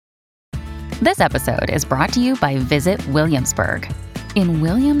This episode is brought to you by Visit Williamsburg. In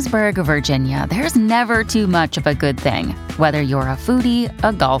Williamsburg, Virginia, there's never too much of a good thing. Whether you're a foodie,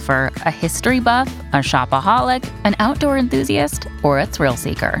 a golfer, a history buff, a shopaholic, an outdoor enthusiast, or a thrill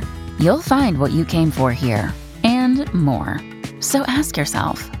seeker, you'll find what you came for here and more. So ask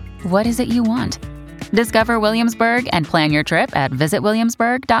yourself, what is it you want? Discover Williamsburg and plan your trip at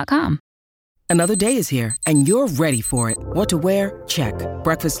visitwilliamsburg.com. Another day is here, and you're ready for it. What to wear? Check.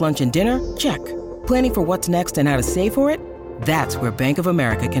 Breakfast, lunch, and dinner? Check. Planning for what's next and how to save for it? That's where Bank of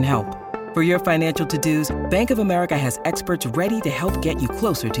America can help. For your financial to-dos, Bank of America has experts ready to help get you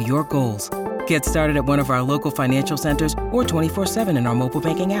closer to your goals. Get started at one of our local financial centers or 24/7 in our mobile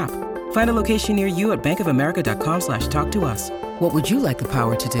banking app. Find a location near you at bankofamerica.com/talktous. What would you like the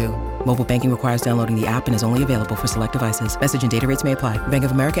power to do? Mobile banking requires downloading the app and is only available for select devices. Message and data rates may apply. Bank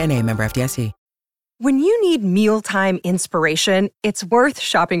of America N.A., member FDIC. When you need mealtime inspiration, it's worth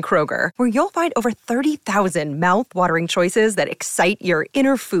shopping Kroger, where you'll find over 30,000 mouth-watering choices that excite your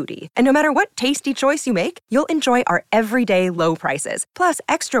inner foodie. And no matter what tasty choice you make, you'll enjoy our everyday low prices, plus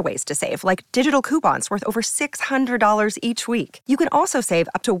extra ways to save, like digital coupons worth over $600 each week. You can also save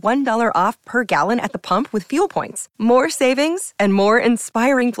up to $1 off per gallon at the pump with fuel points. More savings and more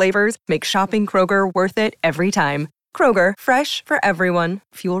inspiring flavors make shopping Kroger worth it every time. Kroger, fresh for everyone.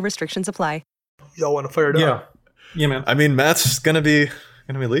 Fuel restrictions apply. Y'all want to fire it up? Yeah, man. I mean, Matt's gonna be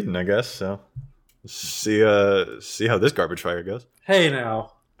leading, I guess. So see how this garbage fire goes. Hey,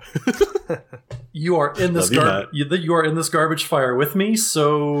 now you are in this you are in this garbage fire with me.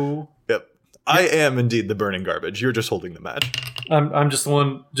 So yep, I am indeed the burning garbage. You're just holding the match. I'm just the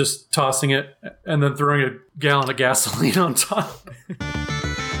one just tossing it and then throwing a gallon of gasoline on top.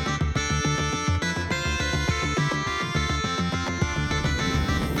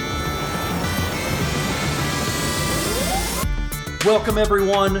 Welcome,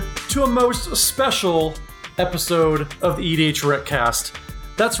 everyone, to a most special episode of the EDH Recast.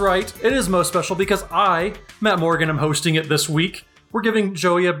 That's right, it is most special because I, Matt Morgan, am hosting it this week. We're giving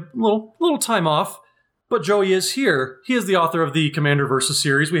Joey a little time off, but Joey is here. He is the author of the Commander Versus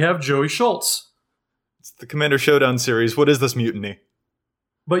series. We have Joey Schultz. It's the Commander Showdown series. What is this mutiny?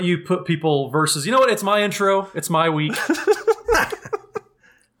 But you put people versus... You know what? It's my intro. It's my week.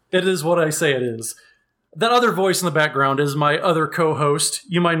 It is what I say it is. That other voice in the background is my other co-host.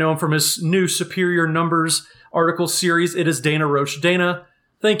 You might know him from his new Superior Numbers article series. It is Dana Roach. Dana,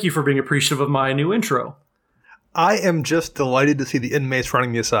 thank you for being appreciative of my new intro. I am just delighted to see the inmates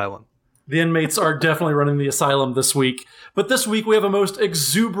running the asylum. The inmates are definitely running the asylum this week. But this week we have a most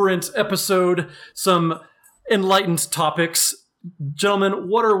exuberant episode, some enlightened topics. Gentlemen,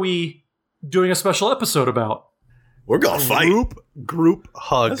 what are we doing a special episode about? We're going to fight. Group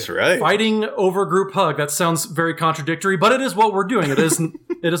hug. That's right. Fighting over group hug. That sounds very contradictory, but it is what we're doing. It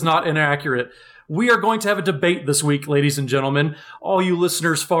is not inaccurate. We are going to have a debate this week, ladies and gentlemen. All you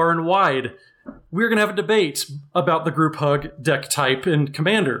listeners far and wide. We're going to have a debate about the group hug deck type in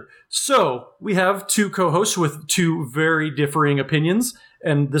Commander. So, we have two co-hosts with two very differing opinions,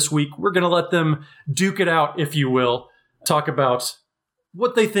 and this week we're going to let them duke it out, if you will. Talk about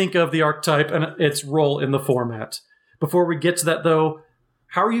what they think of the archetype and its role in the format. Before we get to that, though,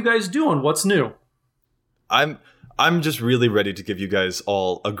 how are you guys doing? What's new? I'm just really ready to give you guys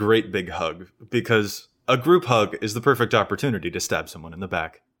all a great big hug, because a group hug is the perfect opportunity to stab someone in the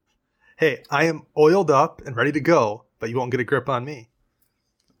back. Hey, I am oiled up and ready to go, but you won't get a grip on me.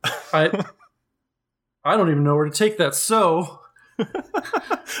 I don't even know where to take that, so...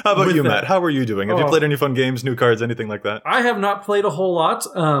 How about you, Matt? How are you doing? Have you played any fun games, new cards, anything like that? I have not played a whole lot.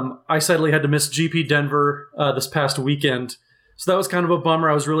 I sadly had to miss GP Denver this past weekend, so that was kind of a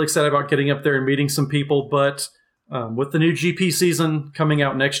bummer. I was really excited about getting up there and meeting some people, but with the new GP season coming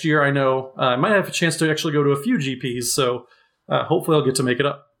out next year, I know I might have a chance to actually go to a few GPs, so hopefully I'll get to make it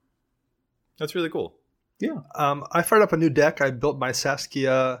up. That's really cool. Yeah. I fired up a new deck. I built my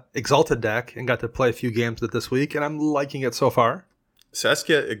Saskia Exalted deck and got to play a few games with it this week, and I'm liking it so far.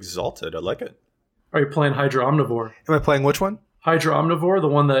 Saskia Exalted, I like it. Are you playing Hydra Omnivore? Am I playing which one? Hydra Omnivore, the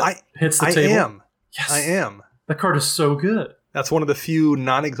one that hits the table? I am. Yes. I am. That card is so good. That's one of the few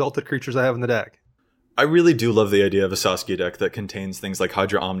non-exalted creatures I have in the deck. I really do love the idea of a Saskia deck that contains things like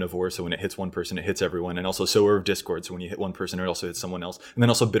Hydra Omnivore, so when it hits one person, it hits everyone, and also Sower of Discord, so when you hit one person, it also hits someone else, and then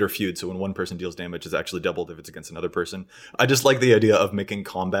also Bitter Feud, so when one person deals damage, it's actually doubled if it's against another person. I just like the idea of making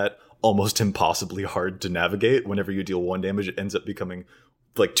combat almost impossibly hard to navigate. Whenever you deal 1 damage, it ends up becoming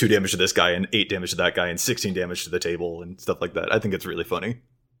like 2 damage to this guy, and 8 damage to that guy, and 16 damage to the table, and stuff like that. I think it's really funny.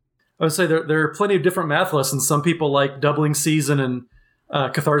 I would say there are plenty of different math lessons. Some people like doubling season and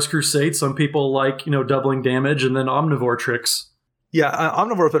Cathar's Crusade. Some people like, doubling damage and then Omnivore tricks. Yeah,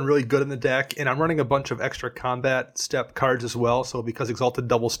 Omnivore's been really good in the deck, and I'm running a bunch of extra combat step cards as well, so because Exalted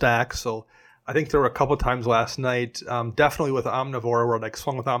double stacks, so I think there were a couple times last night, definitely with Omnivore, where I like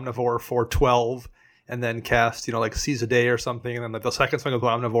swung with Omnivore for 12, and then cast, like Seize a Day or something, and then the second swing with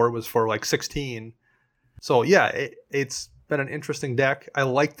Omnivore was for like 16. So yeah, it's been an interesting deck. I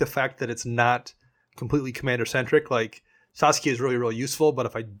like the fact that it's not completely commander-centric. Like, Saskia is really, really useful, but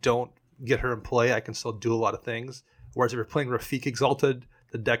if I don't get her in play, I can still do a lot of things. Whereas if you're playing Rafik Exalted,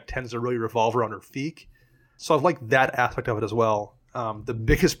 the deck tends to really revolve around Rafik. So I've liked that aspect of it as well. The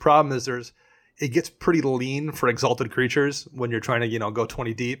biggest problem is it gets pretty lean for Exalted creatures when you're trying to, go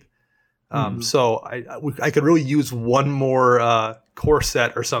 20 deep. So I could really use one more core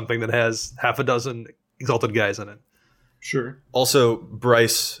set or something that has half a dozen Exalted guys in it. Sure. Also,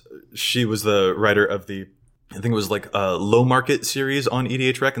 Bryce, she was the writer of I think it was like a Low Market series on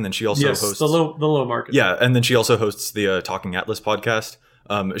EDH Rec, and then she also hosts the low market. Yeah, and then she also hosts the Talking Atlas podcast.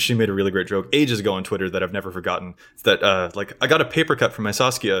 She made a really great joke ages ago on Twitter that I've never forgotten. It's that I got a paper cut from my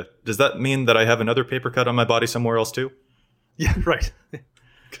Saskia. Does that mean that I have another paper cut on my body somewhere else too? Yeah, right.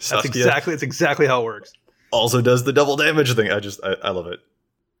 Saskia That's exactly how it works. Also does the double damage thing. I love it.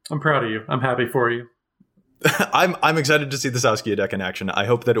 I'm proud of you. I'm happy for you. I'm excited to see the Saskia deck in action. I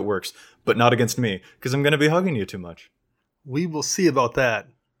hope that it works, but not against me, because I'm going to be hugging you too much. We will see about that.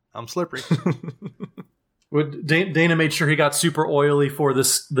 I'm slippery. Dana made sure he got super oily for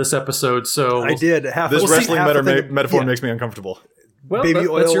this episode, so I did. This wrestling metaphor makes me uncomfortable. Well, baby that's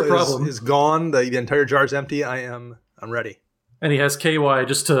oil your problem. is gone. The entire jar's empty. I'm ready. And he has KY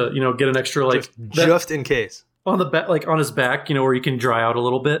just to get an extra just in case on the back, on his back, where you can dry out a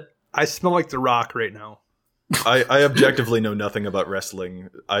little bit. I smell like The Rock right now. I objectively know nothing about wrestling.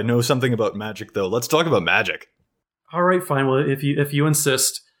 I know something about magic, though. Let's talk about magic. All right, fine. Well, if you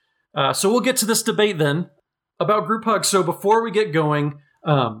insist. So we'll get to this debate then about Group Hug. So before we get going,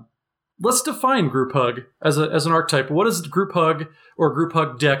 let's define Group Hug as an archetype. What does Group Hug or Group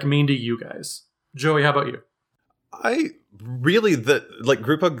Hug deck mean to you guys? Joey, how about you?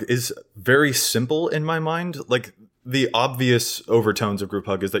 Group Hug is very simple in my mind. Like, the obvious overtones of Group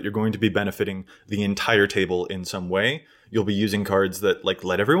Hug is that you're going to be benefiting the entire table in some way. You'll be using cards that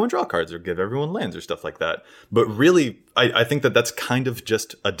let everyone draw cards or give everyone lands or stuff like that. But really, I think that that's kind of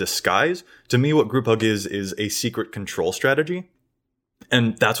just a disguise. To me, what Group Hug is a secret control strategy.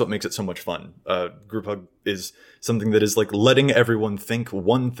 And that's what makes it so much fun. Group Hug is something that is letting everyone think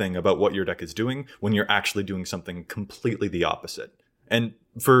one thing about what your deck is doing when you're actually doing something completely the opposite. And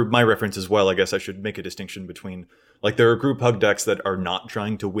for my reference as well, I guess I should make a distinction between, there are Group Hug decks that are not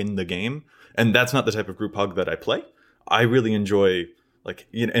trying to win the game, and that's not the type of Group Hug that I play. I really enjoy,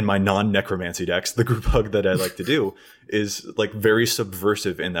 in my non-necromancy decks, the Group Hug that I like to do is, very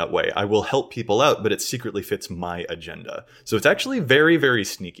subversive in that way. I will help people out, but it secretly fits my agenda. So it's actually very, very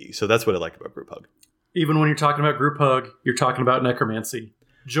sneaky. So that's what I like about Group Hug. Even when you're talking about Group Hug, you're talking about necromancy.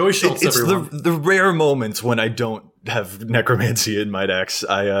 Joey Schultz, it's everyone. the rare moments when I don't have necromancy in my decks.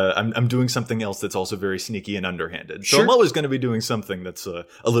 I'm doing something else that's also very sneaky and underhanded. So sure. I'm always going to be doing something that's a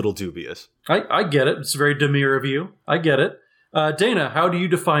little dubious. I get it. It's very demure of you. I get it. Dana, how do you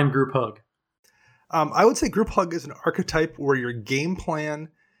define Group Hug? I would say Group Hug is an archetype where your game plan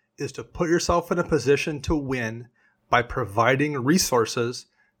is to put yourself in a position to win by providing resources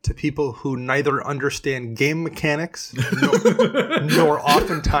to people who neither understand game mechanics nor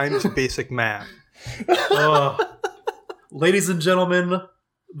oftentimes basic math. Ladies and gentlemen,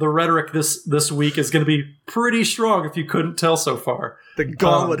 the rhetoric this week is going to be pretty strong if you couldn't tell so far. The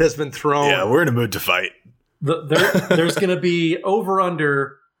gauntlet has been thrown. Yeah, we're in a mood to fight. There's going to be over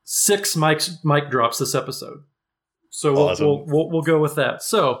under 6 mic drops this episode. So awesome. we'll go with that.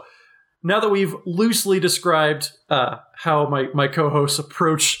 So now that we've loosely described how my co-hosts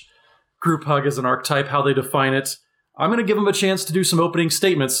approach Group Hug as an archetype, how they define it, I'm going to give them a chance to do some opening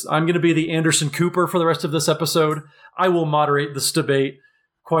statements. I'm going to be the Anderson Cooper for the rest of this episode. I will moderate this debate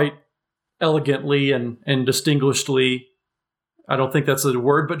quite elegantly and distinguishedly. I don't think that's a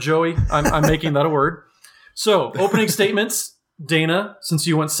word, but Joey, I'm making that a word. So, opening statements. Dana, since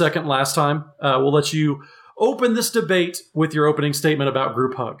you went second last time, we'll let you open this debate with your opening statement about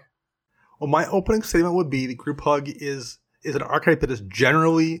Group Hug. Well, my opening statement would be that Group Hug is an archetype that is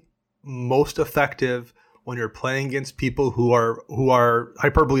generally most effective when you're playing against people who are,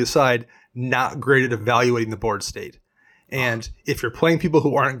 hyperbole aside, not great at evaluating the board state. And if you're playing people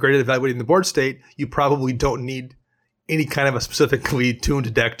who aren't great at evaluating the board state, you probably don't need any kind of a specifically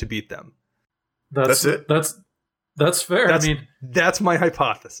tuned deck to beat them. That's it. That's fair. That's my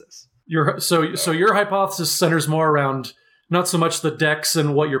hypothesis. So your hypothesis centers more around not so much the decks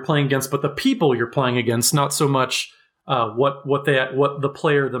and what you're playing against, but the people you're playing against, not so much what the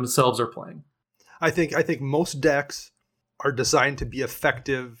player themselves are playing. I think most decks are designed to be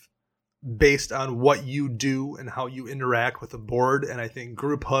effective based on what you do and how you interact with the board. And I think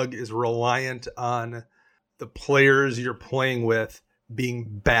Group Hug is reliant on the players you're playing with being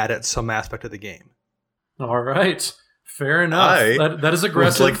bad at some aspect of the game. All right. Fair enough. That is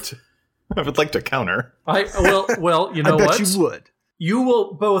aggressive. I would like to counter. Well, you know what? I bet you would. You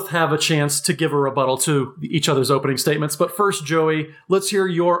will both have a chance to give a rebuttal to each other's opening statements. But first, Joey, let's hear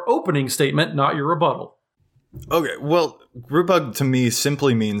your opening statement, not your rebuttal. Okay, well, Group Hug to me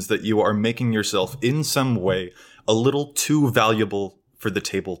simply means that you are making yourself in some way a little too valuable for the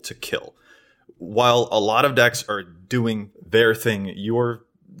table to kill. While a lot of decks are doing their thing, you're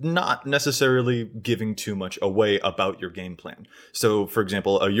not necessarily giving too much away about your game plan. So, for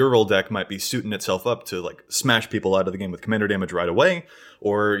example, a Ural deck might be suiting itself up to like smash people out of the game with commander damage right away,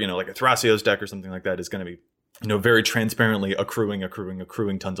 or, you know, like a Thrasios deck or something like that is going to be, you know, very transparently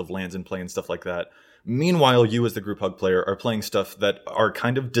accruing tons of lands in play and stuff like that. Meanwhile, you as the Group Hug player are playing stuff that are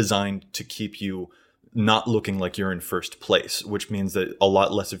kind of designed to keep you not looking like you're in first place, which means that a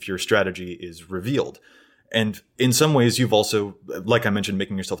lot less of your strategy is revealed. And in some ways, you've also, like I mentioned,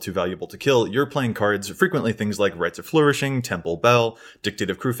 making yourself too valuable to kill. You're playing cards, frequently things like Rites of Flourishing, Temple Bell,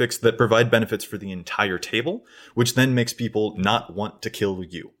 Dictative Crewfix, that provide benefits for the entire table, which then makes people not want to kill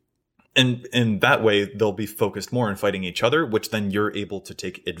you. And in that way, they'll be focused more on fighting each other, which then you're able to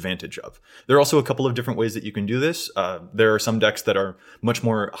take advantage of. There are also a couple of different ways that you can do this. There are some decks that are much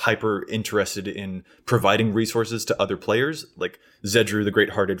more hyper interested in providing resources to other players, like Zedru the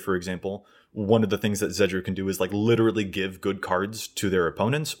Great-Hearted, for example. One of the things that Zedru can do is like literally give good cards to their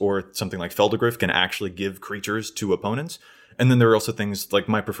opponents, or something like Feldergriff can actually give creatures to opponents. And then there are also things like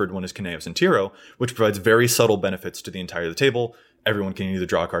my preferred one is Kineos and Tiro, which provides very subtle benefits to the entire of the table. Everyone can either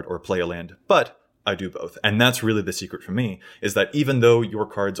draw a card or play a land, but I do both. And that's really the secret for me, is that even though your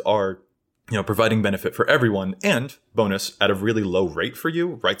cards are, you know, providing benefit for everyone, and bonus at a really low rate for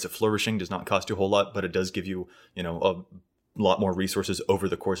you, Rites of Flourishing does not cost you a whole lot, but it does give you, you know, a lot more resources over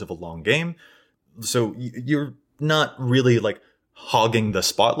the course of a long game. So you're not really like hogging the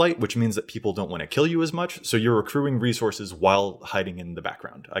spotlight, which means that people don't want to kill you as much. So you're accruing resources while hiding in the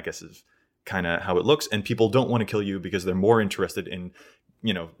background, I guess is kind of how it looks. And people don't want to kill you because they're more interested in,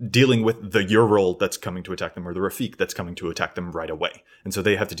 you know, dealing with the Ural that's coming to attack them, or the Rafik that's coming to attack them right away. And so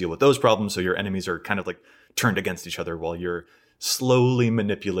they have to deal with those problems. So your enemies are kind of like turned against each other while you're slowly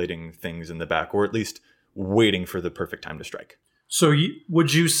manipulating things in the back, or at least waiting for the perfect time to strike. So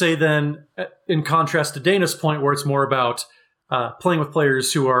would you say then, in contrast to Dana's point, where it's more about playing with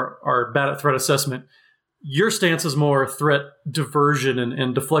players who are bad at threat assessment, your stance is more threat diversion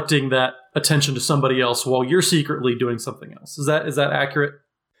and deflecting that attention to somebody else while you're secretly doing something else. Is that accurate?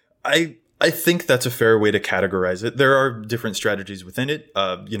 I think that's a fair way to categorize it. There are different strategies within it.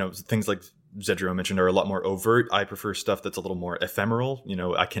 You know, things like Zedru mentioned are a lot more overt. I prefer stuff that's a little more ephemeral. You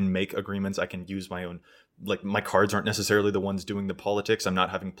know, I can make agreements. I can use my own, like my cards aren't necessarily the ones doing the politics. I'm not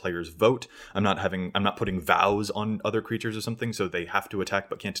having players vote. I'm not putting vows on other creatures or something, so they have to attack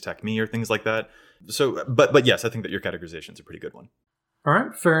but can't attack me or things like that. So, but yes, I think that your categorization is a pretty good one. All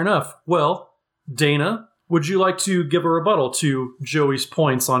right, fair enough. Well, Dana, would you like to give a rebuttal to Joey's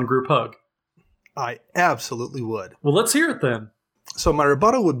points on Group Hug? I absolutely would. Well, let's hear it then. So my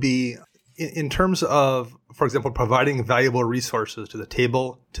rebuttal would be, in terms of, for example, providing valuable resources to the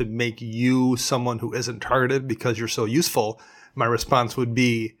table to make you someone who isn't targeted because you're so useful, my response would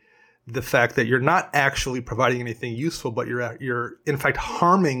be the fact that you're not actually providing anything useful, but you're in fact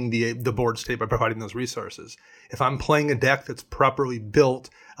harming the board state by providing those resources. If I'm playing a deck that's properly built,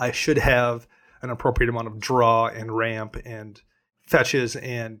 I should have an appropriate amount of draw and ramp and fetches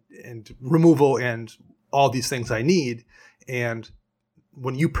and removal and all these things I need. And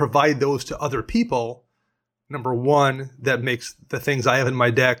when you provide those to other people, number one, that makes the things I have in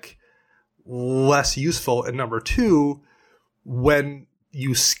my deck less useful. And number two, when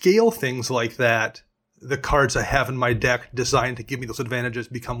you scale things like that, the cards I have in my deck designed to give me those advantages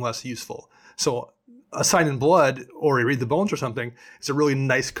become less useful. So a Sign in Blood or a Read the Bones or something, it's a really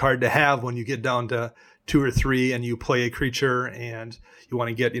nice card to have when you get down to 2 or 3 and you play a creature and you want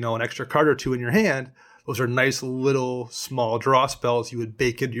to get, you know, an extra card or two in your hand. Those are nice little small draw spells you would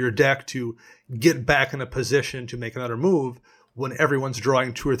bake into your deck to get back in a position to make another move. When everyone's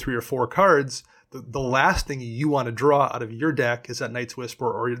drawing 2 or 3 or 4 cards, the last thing you want to draw out of your deck is that Night's Whisper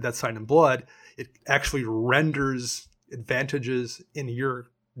or that Sign in Blood. It actually renders advantages in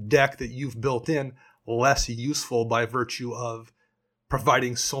your deck that you've built in less useful by virtue of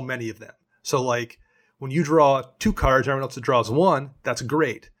providing so many of them. So like when you draw 2 cards, everyone else draws 1, that's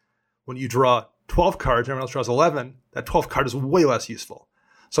great. When you draw 12 cards and everyone else draws 11, that 12 card is way less useful.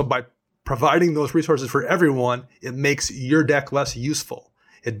 So by providing those resources for everyone, it makes your deck less useful.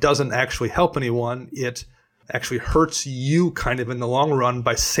 It doesn't actually help anyone. It actually hurts you kind of in the long run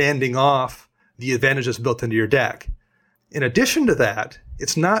by sanding off the advantages built into your deck. In addition to that,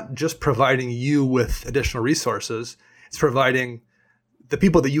 it's not just providing you with additional resources. It's providing the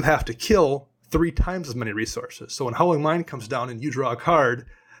people that you have to kill 3 times as many resources. So when Howling Mine comes down and you draw a card,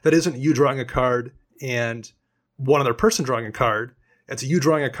 that isn't you drawing a card and one other person drawing a card. It's you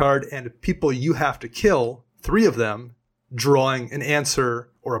drawing a card and people you have to kill, 3 of them, drawing an answer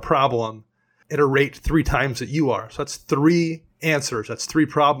or a problem at a rate 3 times that you are. So that's 3 answers. That's 3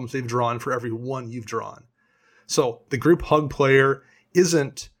 problems they've drawn for every one you've drawn. So the group hug player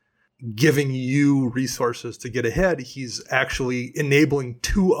isn't giving you resources to get ahead. He's actually enabling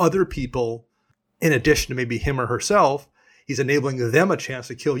 2 other people, in addition to maybe him or herself, he's enabling them a chance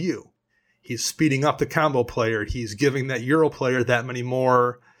to kill you. He's speeding up the combo player. He's giving that Euro player that many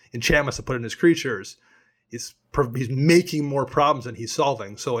more enchantments to put in his creatures. He's making more problems than he's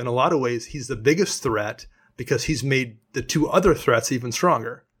solving. So in a lot of ways, he's the biggest threat because he's made the 2 other threats even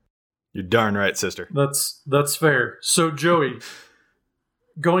stronger. You're darn right, sister. That's fair. So Joey,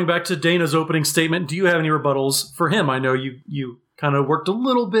 going back to Dana's opening statement, do you have any rebuttals for him? I know you kind of worked a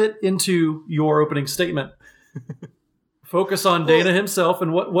little bit into your opening statement. Focus on Dana himself,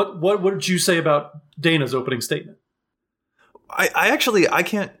 and what did you say about Dana's opening statement? I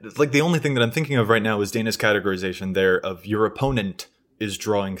can't, like, the only thing that I'm thinking of right now is Dana's categorization there of your opponent is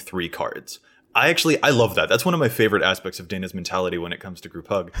drawing 3 cards. I love that. That's one of my favorite aspects of Dana's mentality when it comes to group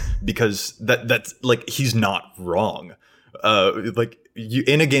hug, because that's like, he's not wrong. Like, you,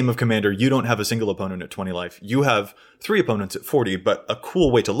 in a game of Commander, you don't have a single opponent at 20 life. You have 3 opponents at 40, but a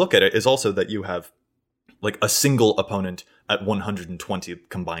cool way to look at it is also that you have like a single opponent at 120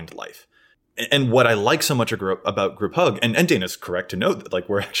 combined life. And what I like so much about group hug, and Dana's correct to note that, like,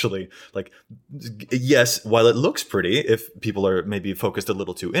 we're actually, like, yes, while it looks pretty, if people are maybe focused a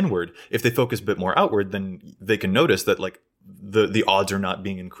little too inward, if they focus a bit more outward, then they can notice that, like, the odds are not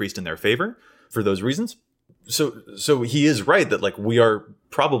being increased in their favor for those reasons. So he is right that, like, we are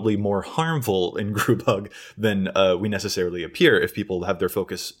probably more harmful in group hug than we necessarily appear if people have their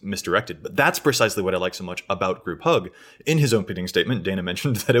focus misdirected. But that's precisely what I like so much about group hug. In his opening statement, Dana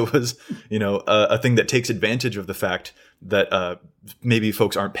mentioned that it was, a thing that takes advantage of the fact that maybe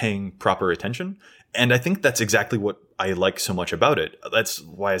folks aren't paying proper attention. And I think that's exactly what I like so much about it. That's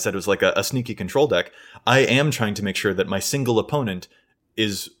why I said it was like a sneaky control deck. I am trying to make sure that my single opponent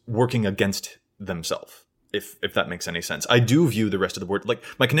is working against themselves. If that makes any sense. I do view the rest of the board, like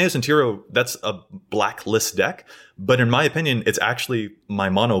my Kynaios and Tiro, that's a blacklist deck, but in my opinion, it's actually my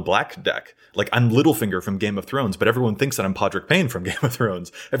mono black deck. Like, I'm Littlefinger from Game of Thrones, but everyone thinks that I'm Podrick Payne from Game of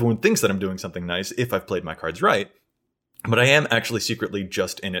Thrones. Everyone thinks that I'm doing something nice if I've played my cards right, but I am actually secretly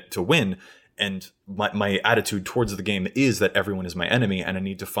just in it to win. And my attitude towards the game is that everyone is my enemy, and I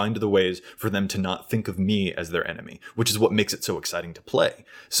need to find the ways for them to not think of me as their enemy, which is what makes it so exciting to play.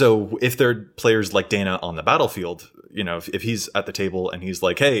 So if there are players like Dana on the battlefield, if he's at the table and he's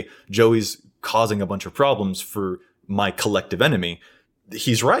like, hey, Joey's causing a bunch of problems for my collective enemy,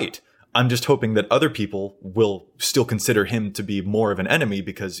 he's right. I'm just hoping that other people will still consider him to be more of an enemy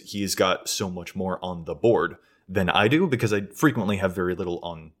because he's got so much more on the board than I do, because I frequently have very little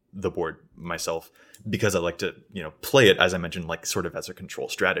on the board myself, because I like to, play it, as I mentioned, like sort of as a control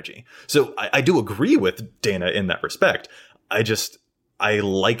strategy. So I do agree with Dana in that respect. I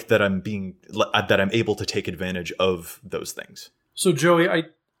like that I'm able to take advantage of those things. So Joey,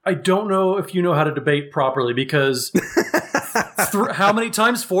 I don't know if you know how to debate properly, because how many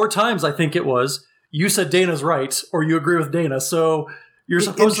times? 4 times, I think it was. You said Dana's right, or you agree with Dana. So you're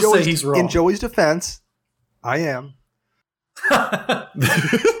supposed to say he's wrong. In Joey's defense, I am.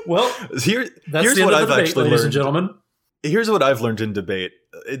 Well, here's what I've debate, actually ladies learned. And gentlemen. Here's what I've learned in debate.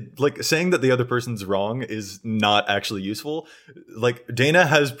 Like, saying that the other person's wrong is not actually useful. Like, Dana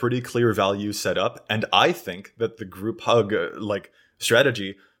has pretty clear values set up, and I think that the group hug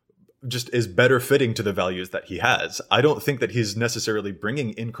strategy just is better fitting to the values that he has. I don't think that he's necessarily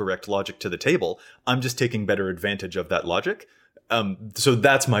bringing incorrect logic to the table. I'm just taking better advantage of that logic. So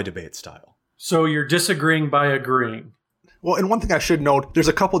that's my debate style. So you're disagreeing by agreeing. Well, and one thing I should note, there's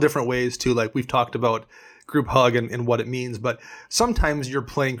a couple different ways to, like, we've talked about group hug and what it means, but sometimes you're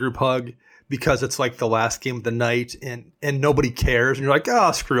playing group hug because it's like the last game of the night and nobody cares, and you're like,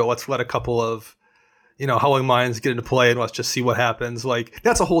 oh, screw it, let's let a couple of, Howling Mines get into play and let's just see what happens. Like,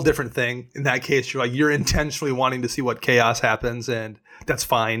 that's a whole different thing. In that case, you're intentionally wanting to see what chaos happens, and that's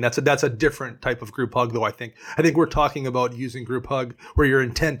fine. That's a different type of group hug, though. I think we're talking about using group hug where your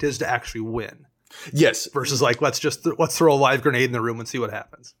intent is to actually win. Yes. Versus like, let's throw a live grenade in the room and see what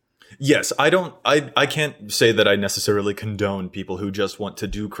happens. Yes, I can't say that I necessarily condone people who just want to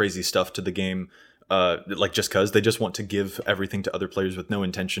do crazy stuff to the game, like just because they just want to give everything to other players with no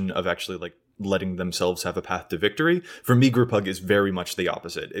intention of actually like letting themselves have a path to victory. For me, Group Hug is very much the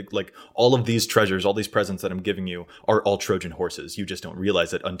opposite. Like all of these treasures, all these presents that I'm giving you are all Trojan horses. You just don't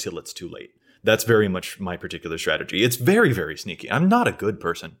realize it until it's too late. That's very much my particular strategy. It's very, very sneaky. I'm not a good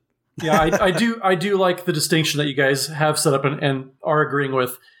person. Yeah, I do like the distinction that you guys have set up and are agreeing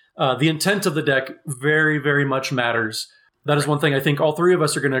with. The intent of the deck very, very much matters. That is one thing I think all three of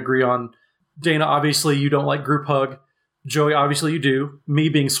us are going to agree on. Dana, obviously you don't like Group Hug. Joey, obviously you do. Me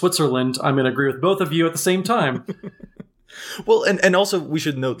being Switzerland, I'm going to agree with both of you at the same time. Well, and also we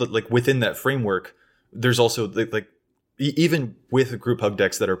should note that like within that framework, there's also like even with Group Hug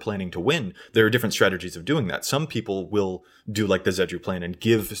decks that are planning to win, there are different strategies of doing that. Some people will do like the Zedru plan and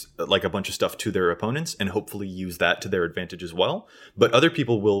give like a bunch of stuff to their opponents and hopefully use that to their advantage as well. But other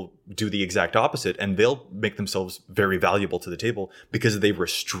people will do the exact opposite and they'll make themselves very valuable to the table because they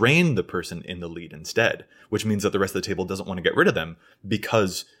restrain the person in the lead instead, which means that the rest of the table doesn't want to get rid of them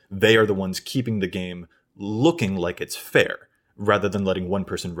because they are the ones keeping the game looking like it's fair rather than letting one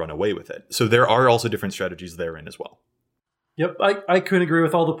person run away with it. So there are also different strategies therein as well. Yep, I couldn't agree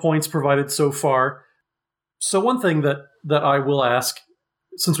with all the points provided so far. So one thing that I will ask,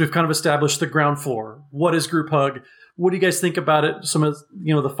 since we've kind of established the ground floor, what is Group Hug? What do you guys think about it? Some of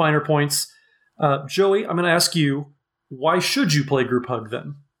the finer points. Joey, I'm going to ask you, why should you play Group Hug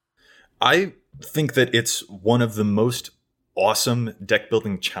then? I think that it's one of the most awesome deck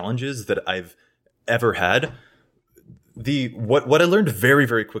building challenges that I've ever had. What I learned very,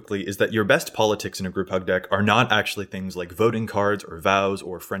 very quickly is that your best politics in a Group Hug deck are not actually things like voting cards or vows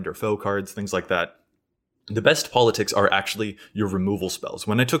or friend or foe cards, things like that. The best politics are actually your removal spells.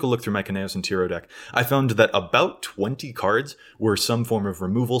 When I took a look through my Kynaios and Tiro deck, I found that about 20 cards were some form of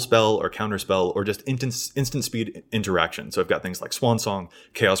removal spell or counter spell or just instant speed interaction. So I've got things like Swan Song,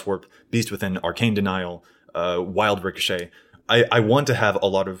 Chaos Warp, Beast Within, Arcane Denial, Wild Ricochet. I want to have a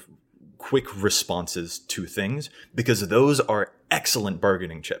lot of quick responses to things because those are excellent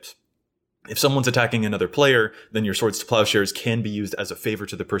bargaining chips. If someone's attacking another player, then your Swords to Plowshares can be used as a favor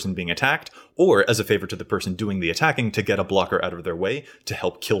to the person being attacked or as a favor to the person doing the attacking to get a blocker out of their way to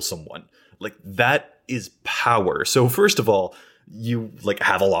help kill someone. Like that is power. So first of all, you like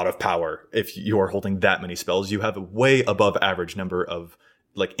have a lot of power. If you are holding that many spells, you have a way above average number of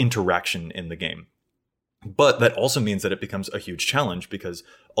like interaction in the game. But that also means that it becomes a huge challenge because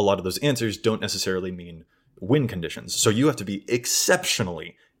a lot of those answers don't necessarily mean win conditions. So you have to be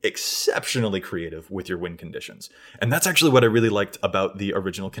exceptionally creative with your win conditions. And that's actually what I really liked about the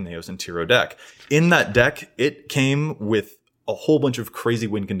original Kynaios and Tiro deck. In that deck, it came with a whole bunch of crazy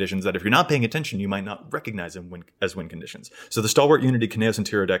win conditions that if you're not paying attention, you might not recognize them as win conditions. So the Stalwart Unity Kynaios and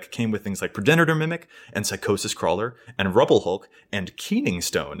Tiro deck came with things like Progenitor Mimic and Psychosis Crawler and Rubble Hulk and Keening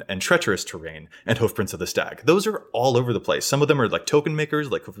Stone and Treacherous Terrain and Hoofprints of the Stag. Those are all over the place. Some of them are like token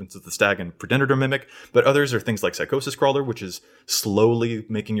makers like Hoofprints of the Stag and Progenitor Mimic, but others are things like Psychosis Crawler, which is slowly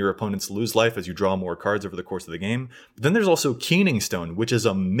making your opponents lose life as you draw more cards over the course of the game. Then there's also Keening Stone, which is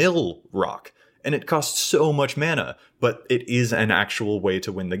a mill rock. And it costs so much mana, but it is an actual way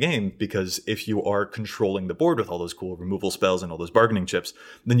to win the game because if you are controlling the board with all those cool removal spells and all those bargaining chips,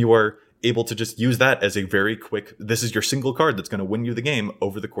 then you are able to just use that as a very quick, this is your single card that's going to win you the game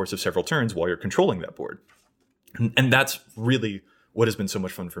over the course of several turns while you're controlling that board. And that's really what has been so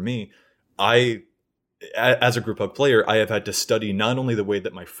much fun for me. As a Group Hug player, I have had to study not only the way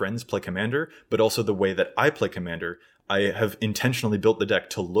that my friends play Commander, but also the way that I play Commander. I have intentionally built the deck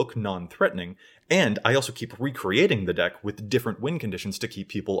to look non-threatening, and I also keep recreating the deck with different win conditions to keep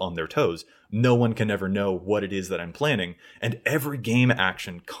people on their toes. No one can ever know what it is that I'm planning, and every game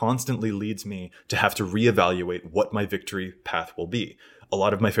action constantly leads me to have to reevaluate what my victory path will be. A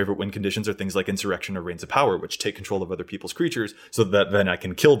lot of my favorite win conditions are things like Insurrection or Reigns of Power, which take control of other people's creatures so that then I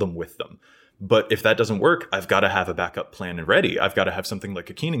can kill them with them. But if that doesn't work, I've got to have a backup plan ready. I've got to have something like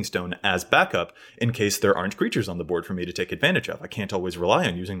a Keening Stone as backup in case there aren't creatures on the board for me to take advantage of. I can't always rely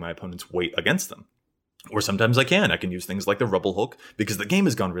on using my opponent's weight against them. Or sometimes I can. I can use things like the Rubble Hulk because the game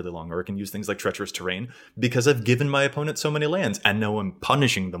has gone really long. Or I can use things like Treacherous Terrain because I've given my opponent so many lands and now I'm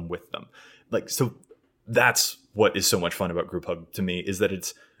punishing them with them. So that's what is so much fun about Group Hug to me, is that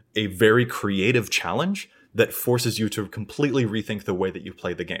it's a very creative challenge that forces you to completely rethink the way that you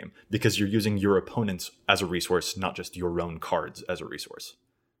play the game because you're using your opponents as a resource, not just your own cards as a resource.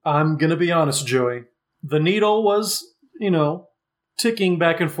 I'm going to be honest, Joey. The needle was, ticking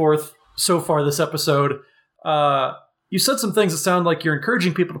back and forth so far this episode. You said some things that sound like you're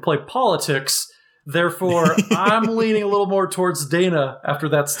encouraging people to play politics, Therefore, I'm leaning a little more towards Dana after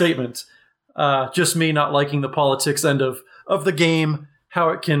that statement. Just me not liking the politics end of the game, how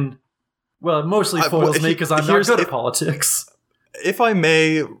it can, well, it mostly foils me because I'm not good at politics. If I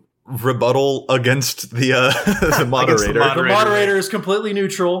may rebuttal against the moderator. The moderator is completely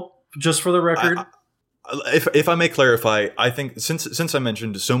neutral, just for the record. If I may clarify, I think since I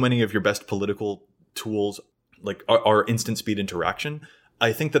mentioned so many of your best political tools like are instant speed interaction,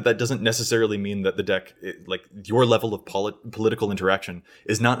 I think that doesn't necessarily mean that the deck, like your level of political interaction,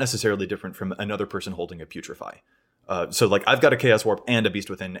 is not necessarily different from another person holding a Putrefy. So like I've got a Chaos Warp and a Beast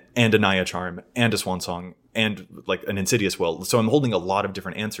Within and a Naya Charm and a Swan Song and like an Insidious Will. So I'm holding a lot of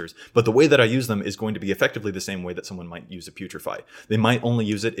different answers, but the way that I use them is going to be effectively the same way that someone might use a Putrefy. They might only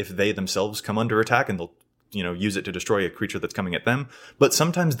use it if they themselves come under attack and they'll use it to destroy a creature that's coming at them. But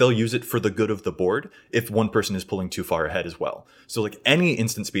sometimes they'll use it for the good of the board if one person is pulling too far ahead as well. So like any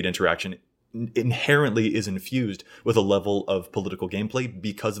instant speed interaction inherently is infused with a level of political gameplay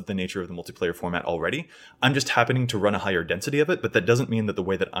because of the nature of the multiplayer format already. I'm just happening to run a higher density of it, but that doesn't mean that the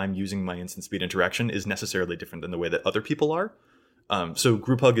way that I'm using my instant speed interaction is necessarily different than the way that other people are. So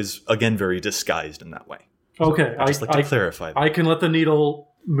Group Hug is, again, very disguised in that way. Okay. So I'd just like to clarify that. I can let the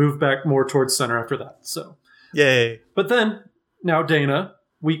needle move back more towards center after that. So, yay. But then, now Dana,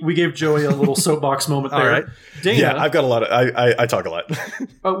 we gave Joey a little soapbox moment there. All right. Dana, yeah, I've got a lot of, I talk a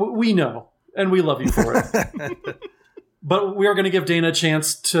lot. We know. And we love you for it. But we are going to give Dana a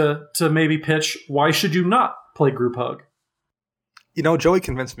chance to maybe pitch, why should you not play Group Hug? Joey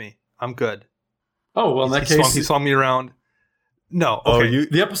convinced me. I'm good. Oh, well, in that case... He swung me around. No, okay. Oh,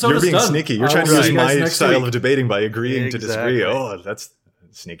 the episode you're being done. sneaky. You're trying to use my style of debating by agreeing to disagree. Oh, that's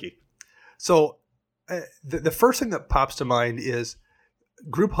sneaky. So the first thing that pops to mind is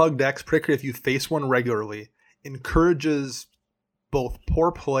Group Hug decks, particularly if you face one regularly, encourages both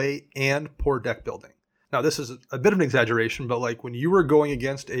poor play and poor deck building. Now, this is a bit of an exaggeration, but like when you were going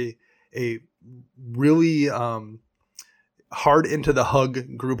against a really hard into the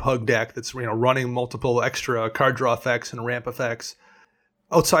Group Hug deck that's running multiple extra card draw effects and ramp effects,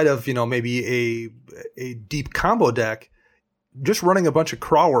 outside of maybe a deep combo deck, just running a bunch of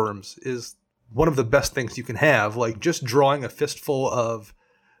Craw Worms is one of the best things you can have. Like just drawing a fistful of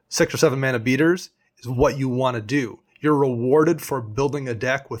 6 or 7 mana beaters is what you want to do. You're rewarded for building a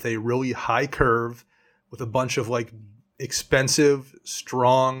deck with a really high curve, with a bunch of like expensive,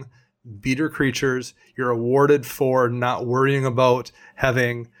 strong beater creatures. You're rewarded for not worrying about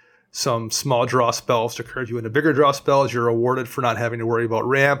having some small draw spells to curve you into bigger draw spells. You're rewarded for not having to worry about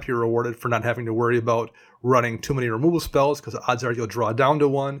ramp. You're rewarded for not having to worry about running too many removal spells because odds are you'll draw down to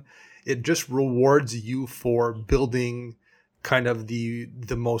one. It just rewards you for building kind of the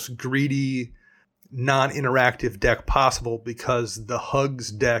most greedy, non-interactive deck possible, because the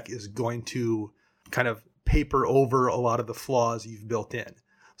Hugs deck is going to kind of paper over a lot of the flaws you've built in.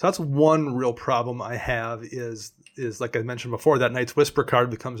 So that's one real problem I have is like I mentioned before, that Night's Whisper card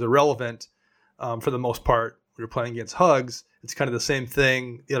becomes irrelevant for the most part when you're playing against Hugs. It's kind of the same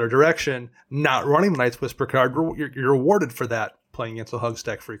thing the other direction. Not running the Night's Whisper card, you're rewarded for that playing against the Hugs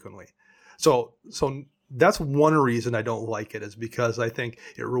deck frequently. So that's one reason I don't like it, is because I think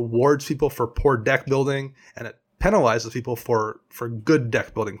it rewards people for poor deck building and it penalizes people for good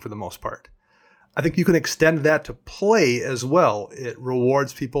deck building for the most part. I think you can extend that to play as well. It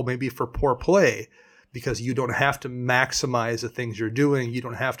rewards people maybe for poor play because you don't have to maximize the things you're doing. You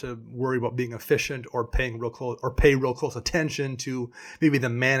don't have to worry about being efficient or pay real close attention to maybe the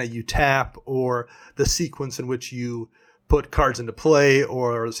mana you tap or the sequence in which you put cards into play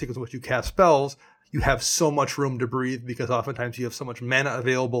or the sequence in which you cast spells. You have so much room to breathe because oftentimes you have so much mana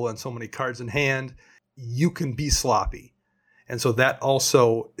available and so many cards in hand. You can be sloppy. And so that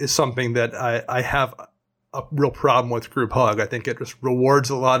also is something that I have a real problem with Group Hug. I think it just rewards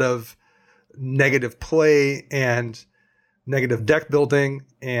a lot of negative play and negative deck building.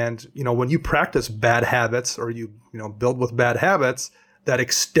 And, when you practice bad habits or you build with bad habits, that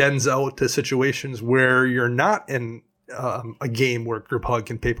extends out to situations where you're not in a game where Group Hug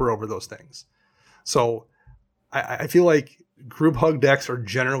can paper over those things. So I feel like Group Hug decks are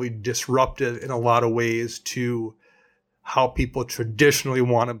generally disruptive in a lot of ways to how people traditionally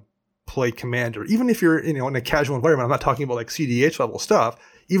want to play Commander. Even if you're in a casual environment, I'm not talking about like CDH level stuff,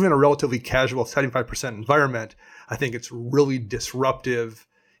 even in a relatively casual 75% environment, I think it's really disruptive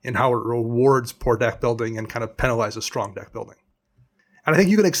in how it rewards poor deck building and kind of penalizes strong deck building. And I think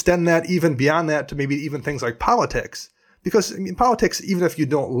you can extend that even beyond that to maybe even things like politics. Because politics, even if you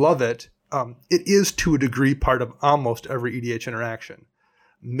don't love it, it is to a degree part of almost every EDH interaction.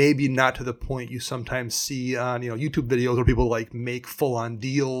 Maybe not to the point you sometimes see on YouTube videos where people like make full-on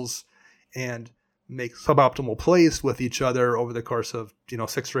deals and make suboptimal plays with each other over the course of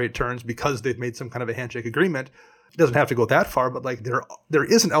 6 or 8 turns because they've made some kind of a handshake agreement. It doesn't have to go that far, but like there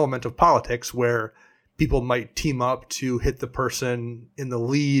is an element of politics where people might team up to hit the person in the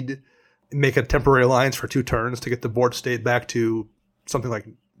lead, make a temporary alliance for 2 turns to get the board state back to something like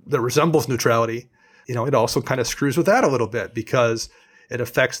that resembles neutrality. It also kind of screws with that a little bit because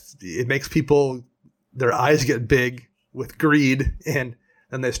it makes people, their eyes get big with greed, and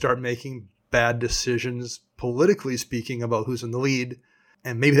then they start making bad decisions, politically speaking, about who's in the lead.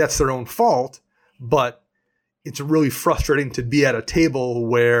 And maybe that's their own fault, but it's really frustrating to be at a table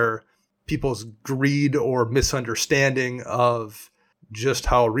where people's greed or misunderstanding of just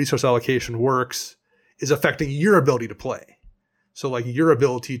how resource allocation works is affecting your ability to play. So like your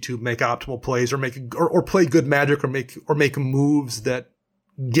ability to make optimal plays or play good Magic or make moves that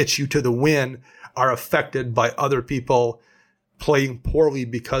get you to the win are affected by other people playing poorly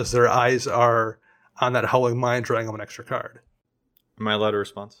because their eyes are on that Howling Mine drawing them an extra card. Am I allowed a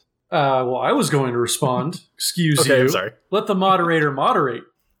response? Well, I was going to respond. Excuse okay, you. I'm sorry. Let the moderator moderate,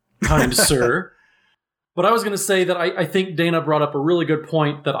 kind sir. But I was going to say that I think Dana brought up a really good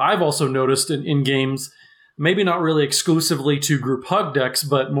point that I've also noticed in games, maybe not really exclusively to group hug decks,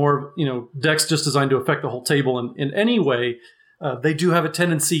 but more, decks just designed to affect the whole table in any way. They do have a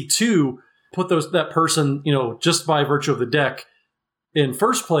tendency to put that person, just by virtue of the deck in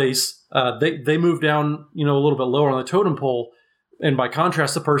first place. They move down, a little bit lower on the totem pole. And by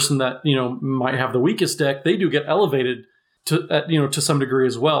contrast, the person that, might have the weakest deck, they do get elevated to some degree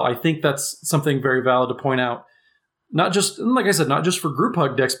as well. I think that's something very valid to point out. Not just, like I said, not just for group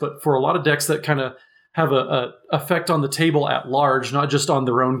hug decks, but for a lot of decks that kind of have a effect on the table at large, not just on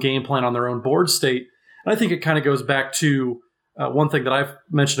their own game plan, on their own board state. And I think it kind of goes back to one thing that I've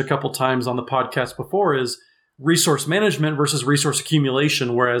mentioned a couple times on the podcast before is resource management versus resource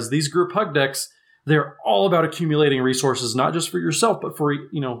accumulation. Whereas these group hug decks, they're all about accumulating resources, not just for yourself, but for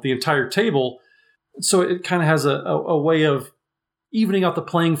the entire table. So it kind of has a way of evening out the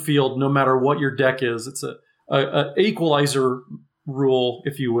playing field no matter what your deck is. It's a equalizer rule,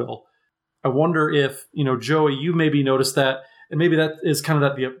 if you will. I wonder if, Joey, you maybe noticed that, and maybe that is kind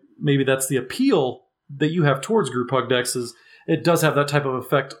of maybe that's the appeal that you have towards group hug decks is it does have that type of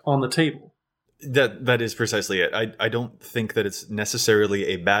effect on the table. That is precisely it. I don't think that it's necessarily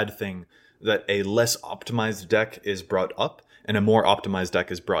a bad thing that a less optimized deck is brought up and a more optimized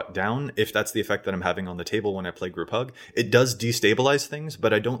deck is brought down. If that's the effect that I'm having on the table when I play group hug, it does destabilize things,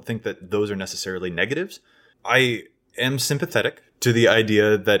 but I don't think that those are necessarily negatives. I am sympathetic to the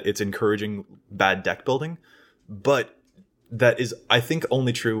idea that it's encouraging bad deck building, but that is, I think,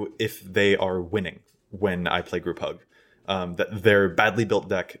 only true if they are winning when I play group hug. That their badly built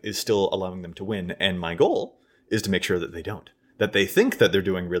deck is still allowing them to win, and my goal is to make sure that they don't. That they think that they're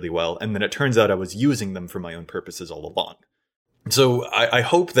doing really well, and then it turns out I was using them for my own purposes all along. So I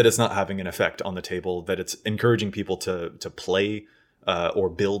hope that it's not having an effect on the table, that it's encouraging people to play or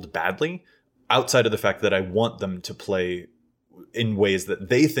build badly, outside of the fact that I want them to play in ways that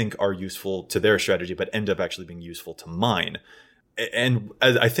they think are useful to their strategy, but end up actually being useful to mine. And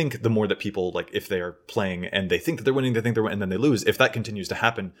I think the more that people, like, if they are playing and they think that they're winning, and then they lose, if that continues to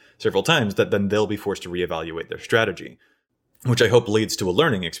happen several times, that then they'll be forced to reevaluate their strategy, which I hope leads to a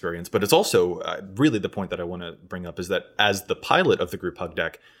learning experience. But it's also really the point that I want to bring up is that as the pilot of the group hug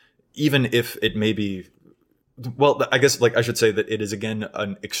deck, even if it may be, well, I guess I should say that it is again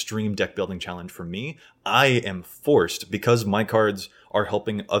an extreme deck building challenge for me. I am forced, because my cards are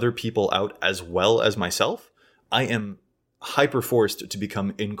helping other people out as well as myself, I am hyper forced to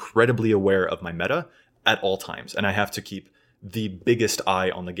become incredibly aware of my meta at all times. And I have to keep the biggest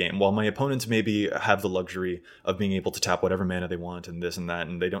eye on the game. While my opponents maybe have the luxury of being able to tap whatever mana they want and this and that,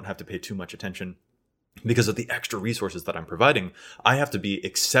 and they don't have to pay too much attention because of the extra resources that I'm providing, I have to be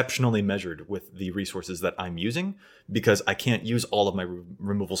exceptionally measured with the resources that I'm using, because I can't use all of my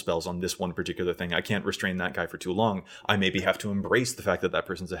removal spells on this one particular thing. I can't restrain that guy for too long. I maybe have to embrace the fact that that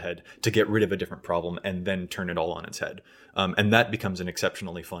person's ahead to get rid of a different problem and then turn it all on its head. And that becomes an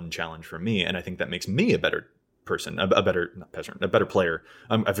exceptionally fun challenge for me, and I think that makes me a better person, a better player.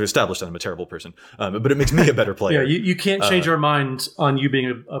 I've established that I'm a terrible person, but it makes me a better player. Yeah, you can't change our mind on you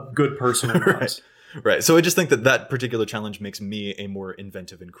being a good person or not. Right. So I just think that particular challenge makes me a more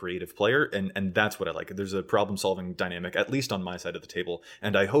inventive and creative player, and that's what I like. There's a problem-solving dynamic, at least on my side of the table,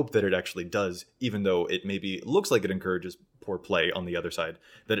 and I hope that it actually does, even though it maybe looks like it encourages poor play on the other side,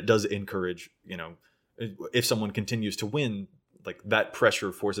 that it does encourage, if someone continues to win, like, that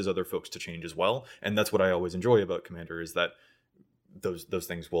pressure forces other folks to change as well. And that's what I always enjoy about Commander, is that those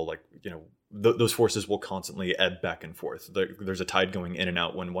things will those forces will constantly ebb back and forth. There's a tide going in and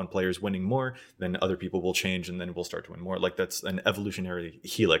out. When one player is winning more, then other people will change, and then we'll start to win more. Like, that's an evolutionary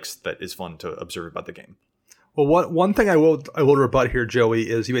helix that is fun to observe about the game. Well, one thing I will rebut here, Joey,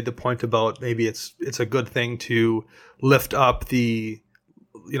 is you made the point about maybe it's a good thing to lift up the,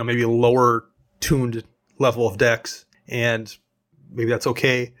 maybe a lower tuned level of decks, and maybe that's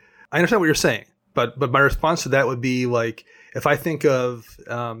okay. I understand what you're saying, but my response to that would be like, if I think of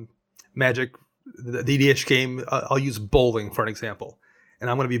Magic, the EDH game, I'll use bowling for an example, and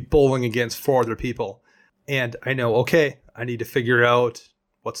I'm going to be bowling against 4 other people, and I know, okay, I need to figure out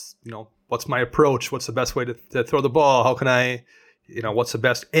what's my approach, what's the best way to throw the ball, how can I, what's the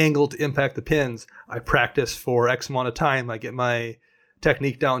best angle to impact the pins. I practice for X amount of time, I get my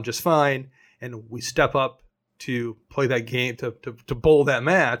technique down just fine, and we step up to play that game, to bowl that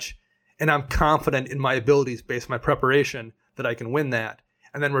match, and I'm confident in my abilities based on my preparation that I can win that.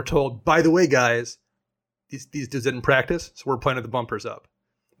 And then we're told, by the way, guys, these dudes didn't practice, so we're playing with the bumpers up.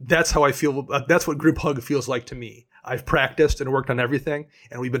 That's how I feel. That's what group hug feels like to me. I've practiced and worked on everything,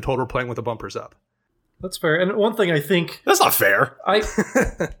 and we've been told we're playing with the bumpers up. That's fair. And one thing I think... That's not fair.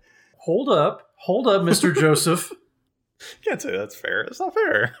 Hold up, Mr. Joseph. You can't say that's fair. It's not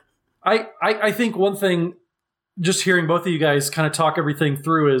fair. I think one thing, just hearing both of you guys kind of talk everything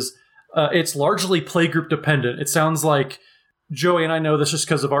through, is it's largely playgroup dependent. It sounds like, Joey, and I know this just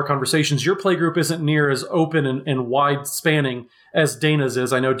because of our conversations, your playgroup isn't near as open and wide spanning as Dana's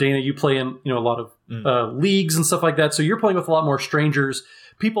is. I know, Dana, you play in a lot of leagues and stuff like that, so you're playing with a lot more strangers,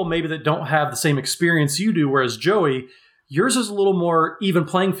 people maybe that don't have the same experience you do, whereas Joey, yours is a little more even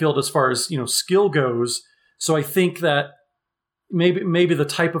playing field as far as skill goes. So I think that maybe the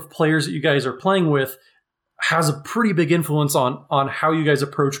type of players that you guys are playing with has a pretty big influence on how you guys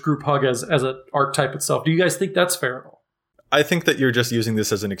approach group hug as an archetype itself. Do you guys think that's fair at all? I think that you're just using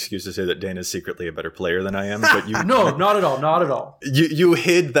this as an excuse to say that Dana's secretly a better player than I am. But you No, not at all. Not at all. You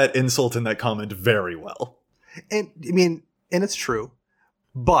hid that insult in that comment very well. And I mean, and it's true,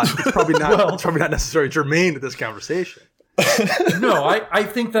 but it's probably not. It's probably not necessarily germane to this conversation. No, I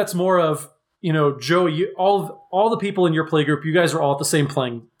think that's more of Joey. All the people in your playgroup, you guys are all at the same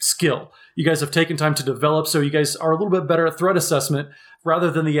playing skill. You guys have taken time to develop, so you guys are a little bit better at threat assessment rather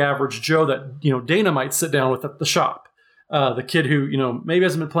than the average Joe that Dana might sit down with at the shop. The kid who, maybe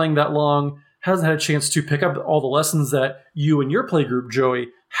hasn't been playing that long, hasn't had a chance to pick up all the lessons that you and your playgroup, Joey,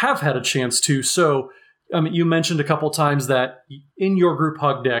 have had a chance to. So, you mentioned a couple times that in your group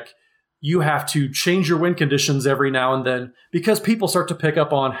hug deck, you have to change your win conditions every now and then because people start to pick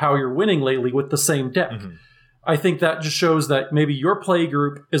up on how you're winning lately with the same deck. Mm-hmm. I think that just shows that maybe your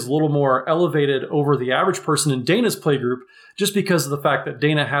playgroup is a little more elevated over the average person in Dana's playgroup just because of the fact that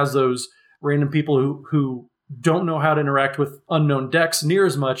Dana has those random people who don't know how to interact with unknown decks near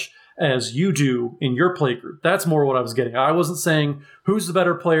as much as you do in your playgroup. That's more what I was getting. I wasn't saying who's the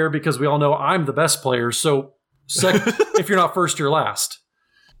better player because we all know I'm the best player. So if you're not first, you're last.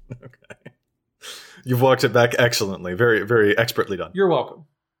 Okay. You've walked it back excellently. Very, very expertly done. You're welcome.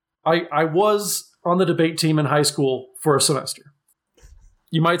 I was on the debate team in high school for a semester.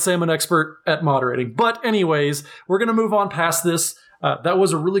 You might say I'm an expert at moderating. But anyways, we're going to move on past this. That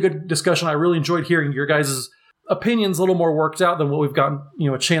was a really good discussion. I really enjoyed hearing your guys' opinions a little more worked out than what we've gotten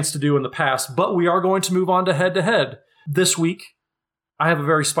a chance to do in the past. But we are going to move on to head-to-head. This week, I have a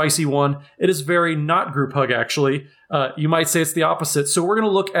very spicy one. It is very not group hug, actually. You might say it's the opposite. So we're going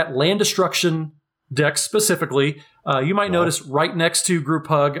to look at land destruction decks specifically. You might notice right next to group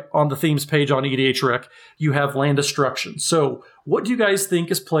hug on the themes page on EDH Rec, you have land destruction. So what do you guys think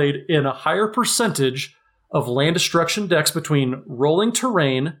is played in a higher percentage of land destruction decks between Rolling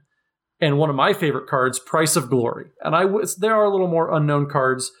Terrain and one of my favorite cards, Price of Glory? And there are a little more unknown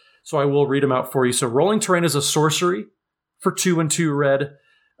cards, so I will read them out for you. So Rolling Terrain is a sorcery for 2 and 2 red.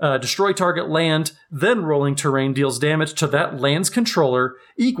 Destroy target land, then Rolling Terrain deals damage to that land's controller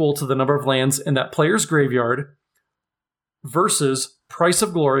equal to the number of lands in that player's graveyard, versus Price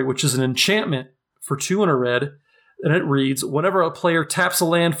of Glory, which is an enchantment for 2 and a red. And it reads, whenever a player taps a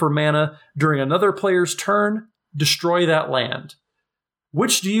land for mana during another player's turn, destroy that land.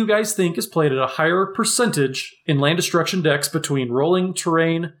 Which do you guys think is played at a higher percentage in land destruction decks between Rolling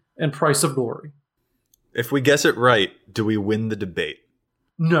Terrain and Price of Glory? If we guess it right, do we win the debate?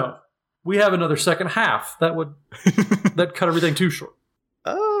 No. We have another second half. That cut everything too short.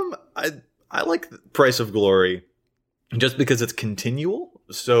 I like Price of Glory just because it's continual,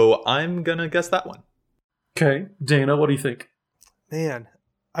 so I'm gonna guess that one. Okay, Dana, what do you think? Man,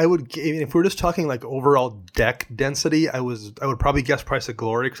 if we're just talking like overall deck density, I would probably guess Price of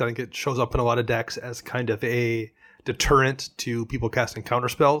Glory because I think it shows up in a lot of decks as kind of a deterrent to people casting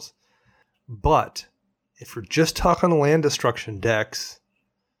counterspells. But if we're just talking land destruction decks,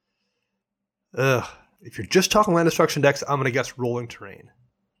 I'm going to guess Rolling Terrain.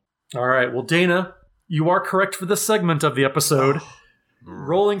 All right. Well, Dana, you are correct for this segment of the episode.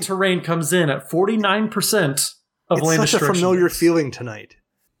 Rolling Terrain comes in at 49% of land destruction. It's such a familiar feeling tonight.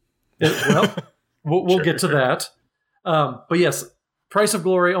 We'll get to that. But yes, Price of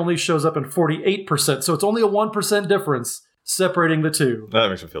Glory only shows up in 48%, so it's only a 1% difference separating the two. That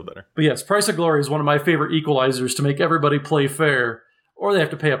makes me feel better. But yes, Price of Glory is one of my favorite equalizers to make everybody play fair, or they have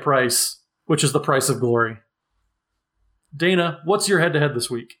to pay a price, which is the Price of Glory. Dana, what's your head-to-head this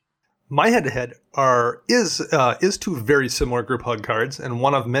week? My head-to-head is two very similar group hug cards, and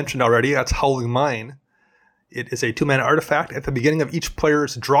one I've mentioned already. That's Howling Mine. It is a 2-mana artifact. At the beginning of each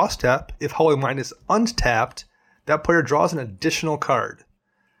player's draw step, if Howling Mine is untapped, that player draws an additional card.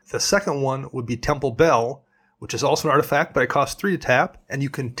 The second one would be Temple Bell, which is also an artifact, but it costs 3 to tap, and you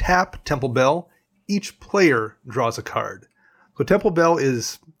can tap Temple Bell. Each player draws a card. So Temple Bell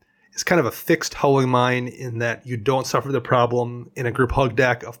is kind of a fixed Howling Mine in that you don't suffer the problem in a group hug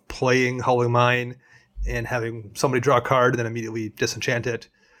deck of playing Howling Mine and having somebody draw a card and then immediately disenchant it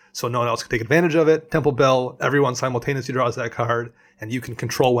so no one else can take advantage of it. Temple Bell, everyone simultaneously draws that card, and you can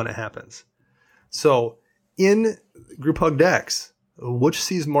control when it happens. So in group hug decks, which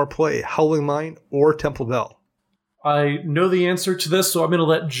sees more play, Howling Mine or Temple Bell? I know the answer to this, so I'm going to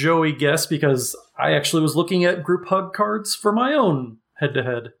let Joey guess because I actually was looking at group hug cards for my own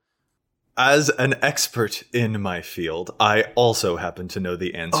head-to-head. As an expert in my field, I also happen to know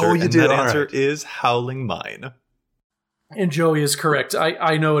the answer. Oh, you and do? that All answer right. is Howling Mine. And Joey is correct.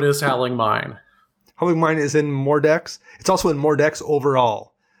 I know it is Howling Mine. Howling Mine is in more decks. It's also in more decks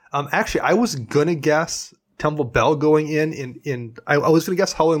overall. Actually, I was going to guess Temple Bell going in. I was going to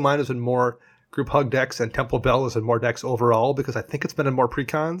guess Howling Mine is in more group hug decks and Temple Bell is in more decks overall because I think it's been in more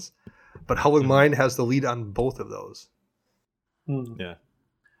precons. But Howling Mine has the lead on both of those. Yeah.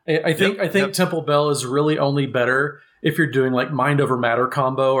 I think Temple Bell is really only better if you're doing like Mind Over Matter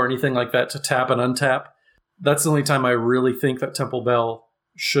combo or anything like that to tap and untap. That's the only time I really think that Temple Bell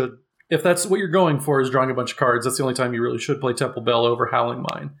should, if that's what you're going for is drawing a bunch of cards, that's the only time you really should play Temple Bell over Howling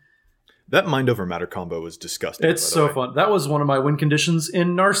Mine. That Mind Over Matter combo was disgusting. It's so fun. That was one of my win conditions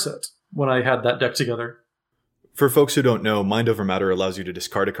in Narset when I had that deck together. For folks who don't know, Mind Over Matter allows you to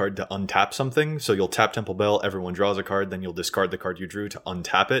discard a card to untap something. So you'll tap Temple Bell, everyone draws a card, then you'll discard the card you drew to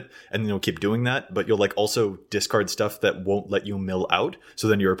untap it, and then you'll keep doing that. But you'll like also discard stuff that won't let you mill out. So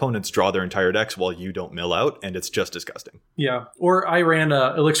then your opponents draw their entire decks while you don't mill out, and it's just disgusting. Yeah. Or I ran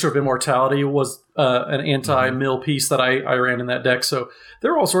Elixir of Immortality was an anti-mill piece that I ran in that deck. So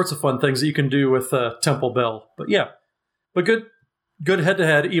there are all sorts of fun things that you can do with Temple Bell. But yeah, but good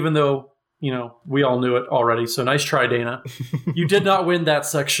head-to-head, even though we all knew it already, so nice try, Dana. You did not win that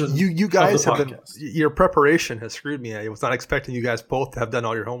section. You guys of the have been. podcast. Your preparation has screwed me. I was not expecting you guys both to have done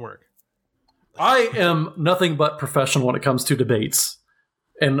all your homework. I am nothing but professional when it comes to debates,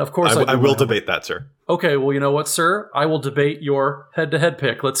 and of course, I will debate that, sir. Okay, well, you know what, sir? I will debate your head-to-head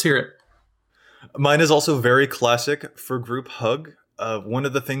pick. Let's hear it. Mine is also very classic for group hug. One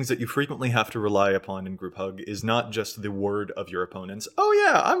of the things that you frequently have to rely upon in group hug is not just the word of your opponents. Oh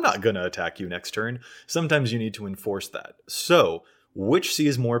yeah, I'm not going to attack you next turn. Sometimes you need to enforce that. So, which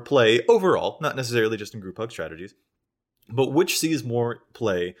sees more play overall, not necessarily just in group hug strategies, but which sees more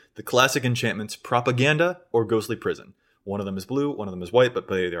play, the classic enchantments Propaganda or Ghostly Prison? One of them is blue, one of them is white, but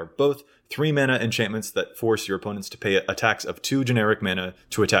they are both 3-mana enchantments that force your opponents to pay attacks of 2 generic mana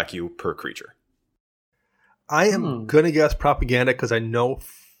to attack you per creature. I am going to guess Propaganda because I know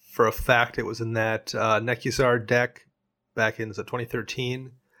for a fact it was in that Nekusar deck back in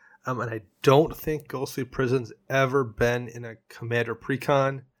 2013. And I don't think Ghostly Prison's ever been in a Commander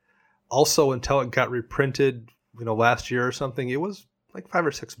Precon. Also, until it got reprinted last year or something, it was like $5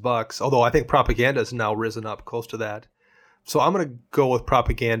 or $6. Although I think Propaganda has now risen up close to that. So I'm going to go with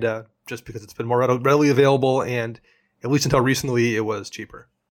Propaganda just because it's been more readily available and at least until recently it was cheaper.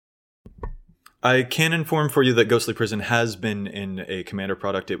 I can inform for you that Ghostly Prison has been in a Commander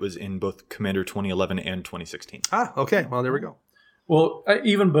product. It was in both Commander 2011 and 2016. Ah, okay. Well, there we go. Well,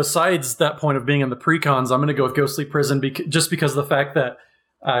 even besides that point of being in the precons, I'm going to go with Ghostly Prison just because of the fact that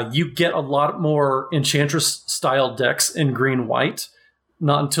you get a lot more Enchantress-style decks in green-white.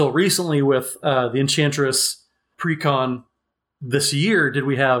 Not until recently with the Enchantress precon this year did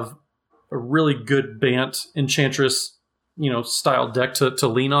we have a really good Bant Enchantress style deck to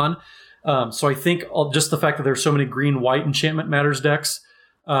lean on. So I think just the fact that there's so many green-white Enchantment Matters decks,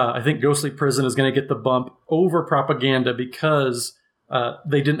 I think Ghostly Prison is going to get the bump over Propaganda because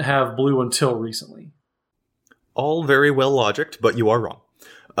they didn't have blue until recently. All very well logicked, but you are wrong.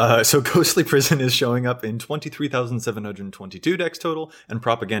 So Ghostly Prison is showing up in 23,722 decks total, and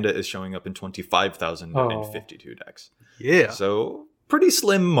Propaganda is showing up in 25,052 decks. Yeah. So pretty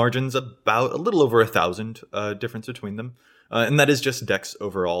slim margins, about a little over 1,000 difference between them. And that is just decks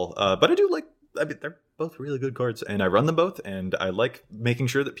overall. But I mean, they're both really good cards, and I run them both, and I like making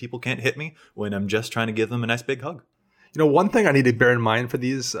sure that people can't hit me when I'm just trying to give them a nice big hug. You know, one thing I need to bear in mind for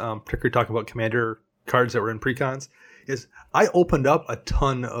these, particularly talking about Commander cards that were in precons, is I opened up a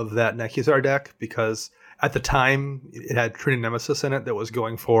ton of that Nekusar deck because at the time it had Trinity Nemesis in it that was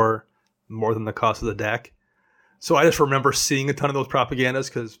going for more than the cost of the deck. So I just remember seeing a ton of those Propagandas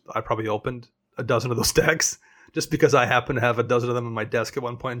because I probably opened a dozen of those decks. Just because I happen to have a dozen of them on my desk at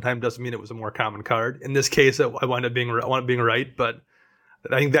one point in time doesn't mean it was a more common card. In this case, I wound up being right, but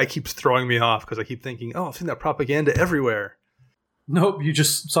I think that keeps throwing me off because I keep thinking, oh, I've seen that Propaganda everywhere. Nope, you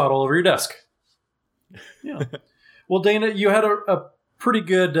just saw it all over your desk. Yeah. Well, Dana, you had a pretty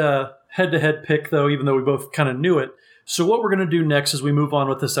good head-to-head pick, though, even though we both kind of knew it. So what we're going to do next as we move on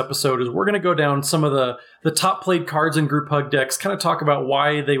with this episode is we're going to go down some of the top played cards in group hug decks, kind of talk about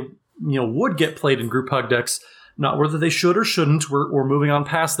why they would get played in group hug decks, not whether they should or shouldn't. We're moving on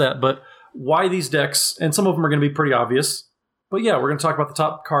past that, but why these decks, and some of them are going to be pretty obvious. But yeah, we're going to talk about the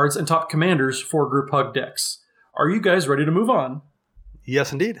top cards and top commanders for group hug decks. Are you guys ready to move on?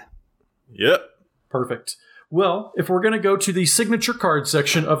 Yes, indeed. Yep. Perfect. Well, if we're going to go to the signature card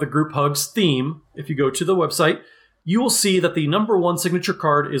section of the Group Hugs theme, if you go to the website, you will see that the number one signature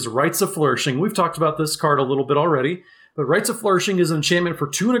card is Rites of Flourishing. We've talked about this card a little bit already, but Rites of Flourishing is an enchantment for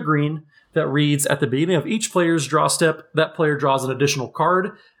 2 and a green that reads, at the beginning of each player's draw step, that player draws an additional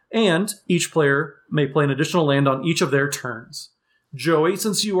card, and each player may play an additional land on each of their turns. Joey,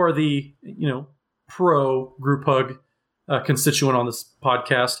 since you are the, pro Group Hug constituent on this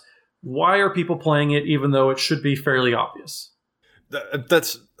podcast, why are people playing it even though it should be fairly obvious?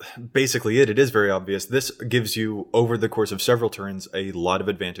 That's basically it. It is very obvious. This gives you, over the course of several turns, a lot of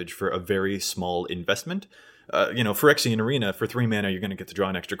advantage for a very small investment. For Phyrexian Arena, for 3 mana, you're going to get to draw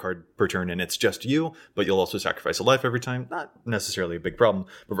an extra card per turn, and it's just you, but you'll also sacrifice a life every time. Not necessarily a big problem.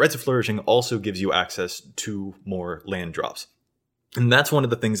 But Rites of Flourishing also gives you access to more land drops. And that's one of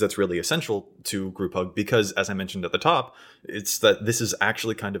the things that's really essential to Group Hug because, as I mentioned at the top, it's that this is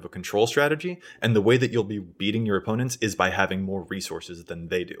actually kind of a control strategy, and the way that you'll be beating your opponents is by having more resources than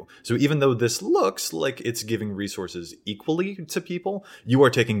they do. So even though this looks like it's giving resources equally to people, you are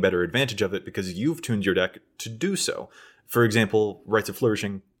taking better advantage of it because you've tuned your deck to do so. For example, Rites of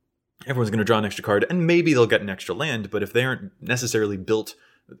Flourishing, everyone's going to draw an extra card, and maybe they'll get an extra land, but if they aren't necessarily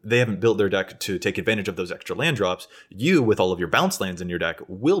they haven't built their deck to take advantage of those extra land drops, you, with all of your bounce lands in your deck,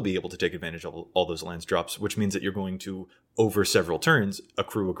 will be able to take advantage of all those lands drops, which means that you're going to, over several turns,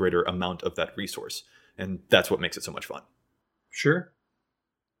 accrue a greater amount of that resource. And that's what makes it so much fun. Sure.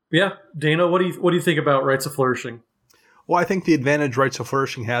 Yeah. Dana, what do you think about Rites of Flourishing? Well, I think the advantage Rites of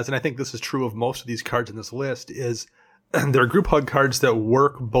Flourishing has, and I think this is true of most of these cards in this list, is they're group hug cards that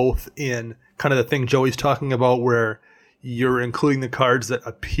work both in kind of the thing Joey's talking about where you're including the cards that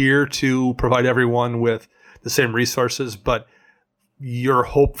appear to provide everyone with the same resources, but you're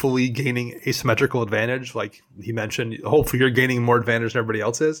hopefully gaining asymmetrical advantage. Like he mentioned, hopefully you're gaining more advantage than everybody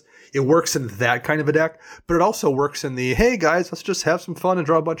else is. It works in that kind of a deck, but it also works in the, hey guys, let's just have some fun and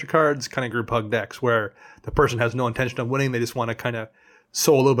draw a bunch of cards kind of group hug decks where the person has no intention of winning. They just want to kind of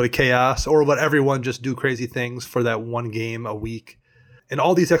sow a little bit of chaos or let everyone just do crazy things for that one game a week. And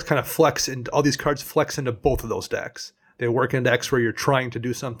all these decks kind of flex, and all these cards flex into both of those decks. They work in decks where you're trying to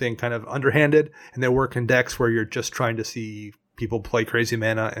do something kind of underhanded, and they work in decks where you're just trying to see people play crazy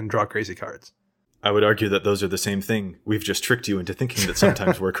mana and draw crazy cards. I would argue that those are the same thing. We've just tricked you into thinking that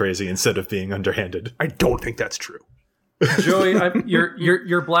sometimes we're crazy instead of being underhanded. I don't think that's true. Joey,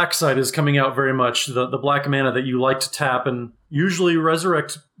 your black side is coming out very much. The black mana that you like to tap and usually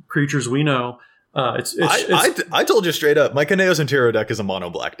resurrect creatures we know. I told you straight up, my Kaneos and Tiro deck is a mono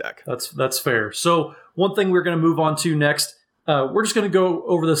black deck. That's fair. So one thing we're going to move on to next, we're just going to go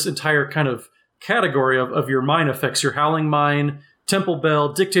over this entire kind of category of your mine effects, your Howling Mine, Temple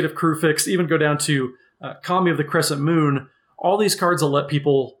Bell, Dictate of Kruphix, even go down to Kami of the Crescent Moon. All these cards will let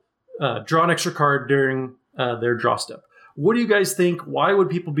people draw an extra card during their draw step. What do you guys think? Why would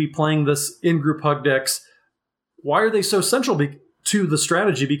people be playing this in group hug decks? Why are they so central to the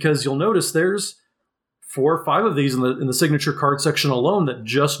strategy? Because you'll notice there's 4 or 5 of these in the signature card section alone that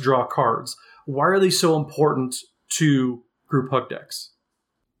just draw cards. Why are they so important to group hug decks?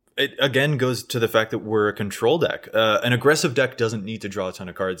 It again goes to the fact that we're a control deck. An aggressive deck doesn't need to draw a ton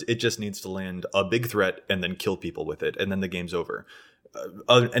of cards. It just needs to land a big threat and then kill people with it, and then the game's over.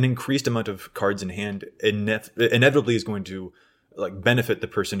 an increased amount of cards in hand inevitably is going to like benefit the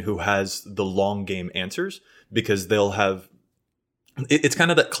person who has the long game answers, because they'll have it's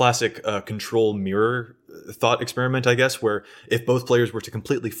kind of that classic control mirror thought experiment, I guess, where if both players were to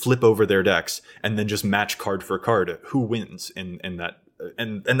completely flip over their decks and then just match card for card, who wins in that?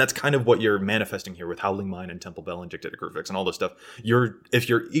 And that's kind of what you're manifesting here with Howling Mine and Temple Bell and Dictated Crucifix and all this stuff. If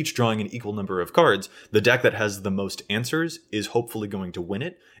you're each drawing an equal number of cards, the deck that has the most answers is hopefully going to win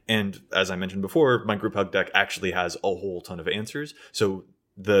it. And as I mentioned before, my Group Hug deck actually has a whole ton of answers. So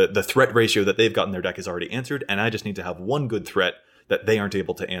the threat ratio that they've got in their deck is already answered, and I just need to have one good threat that they aren't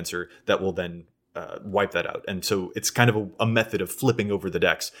able to answer that will then wipe that out. And so it's kind of a method of flipping over the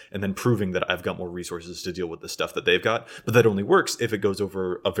decks and then proving that I've got more resources to deal with the stuff that they've got. But that only works if it goes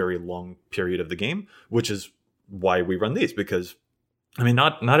over a very long period of the game, which is why we run these. Because, I mean,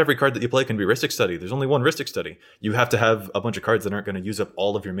 not every card that you play can be Rhystic Study. There's only one Rhystic Study. You have to have a bunch of cards that aren't going to use up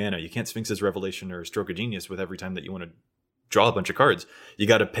all of your mana. You can't Sphinx's Revelation or Stroke of Genius with every time that you want to draw a bunch of cards. You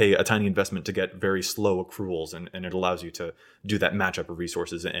got to pay a tiny investment to get very slow accruals, and it allows you to do that matchup of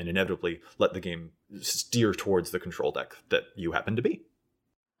resources and inevitably let the game steer towards the control deck that you happen to be.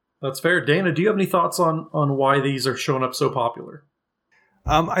 That's fair. Dana, do you have any thoughts on why these are showing up so popular?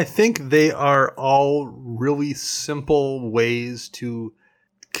 I think they are all really simple ways to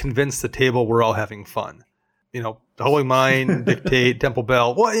convince the table we're all having fun. You know, Howling Mine, Dictate, Temple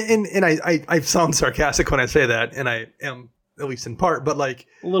Bell. Well, and I sound sarcastic when I say that, and I am, at least in part, but like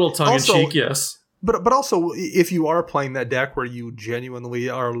a little tongue-in-cheek, yes. But also, if you are playing that deck where you genuinely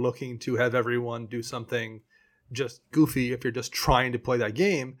are looking to have everyone do something just goofy, if you're just trying to play that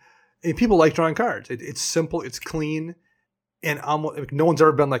game, and people like drawing cards. It's simple, it's clean, and almost, no one's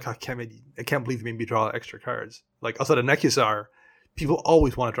ever been like, I can't believe you made me draw extra cards. Like outside of Nekusar, people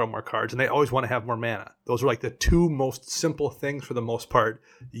always want to draw more cards, and they always want to have more mana. Those are like the two most simple things, for the most part,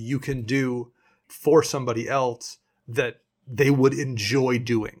 you can do for somebody else that they would enjoy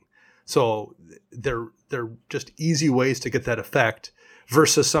doing. So they're just easy ways to get that effect,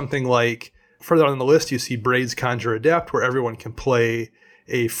 versus something like further on the list, you see Braids, Conjure, Adapt, where everyone can play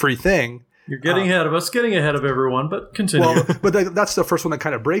a free thing. You're getting ahead of us, getting ahead of everyone, but continue. Well, but that's the first one that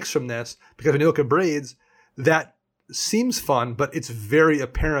kind of breaks from this, because when you look at Braids, that seems fun, but it's very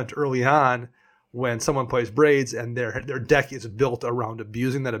apparent early on when someone plays Braids and their deck is built around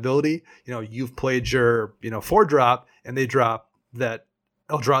abusing that ability. You know, you've played your 4-drop and they drop that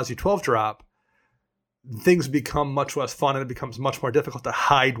Eldrazi 12-drop. Things become much less fun, and it becomes much more difficult to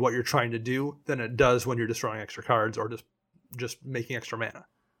hide what you're trying to do than it does when you're just drawing extra cards or just making extra mana.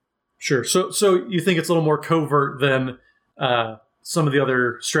 Sure. So you think it's a little more covert than some of the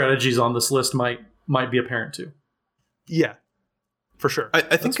other strategies on this list might be apparent to? Yeah, for sure.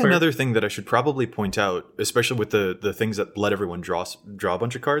 I think another thing that I should probably point out, especially with the things that let everyone draw a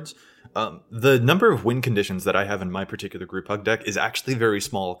bunch of cards, the number of win conditions that I have in my particular Group Hug deck is actually very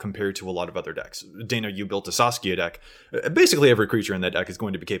small compared to a lot of other decks. Dana, you built a Saskia deck. Basically every creature in that deck is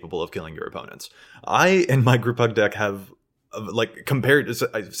going to be capable of killing your opponents. I, in my Group Hug deck, have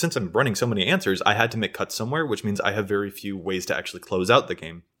since I'm running so many answers, I had to make cuts somewhere, which means I have very few ways to actually close out the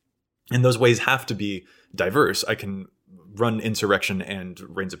game. And those ways have to be diverse. I can run Insurrection and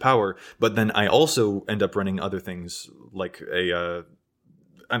Reigns of Power, but then I also end up running other things like a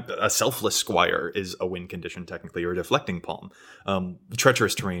Selfless Squire is a win condition technically, or a Deflecting Palm.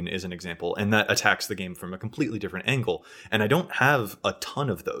 Treacherous Terrain is an example, and that attacks the game from a completely different angle. And I don't have a ton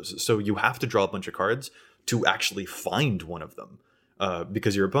of those, so you have to draw a bunch of cards to actually find one of them.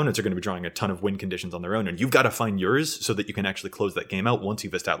 Because your opponents are going to be drawing a ton of win conditions on their own, and you've got to find yours so that you can actually close that game out once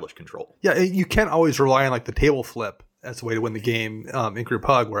you've established control. Yeah, you can't always rely on like the table flip as a way to win the game in Group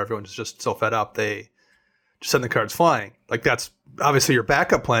Hug, where everyone's just so fed up they just send the cards flying. Like that's obviously your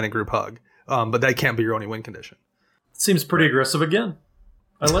backup plan in Group Hug, but that can't be your only win condition. Seems pretty aggressive again.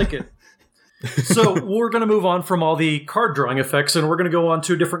 I like it. So we're going to move on from all the card drawing effects, and we're going to go on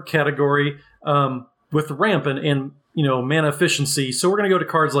to a different category with ramp and mana efficiency. So we're going to go to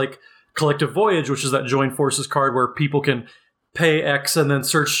cards like Collective Voyage, which is that Join Forces card where people can pay X and then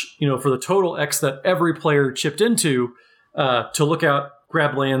search, for the total X that every player chipped into to look out,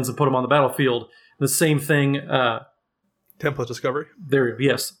 grab lands, and put them on the battlefield. The same thing. Template Discovery. There,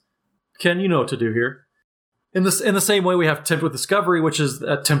 yes. Ken, you know what to do here. In the same way, we have Tempt with Discovery, which is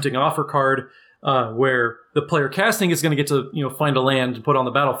a tempting offer card where the player casting is going to get to find a land and put on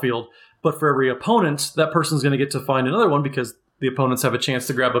the battlefield. But for every opponent, that person's going to get to find another one because the opponents have a chance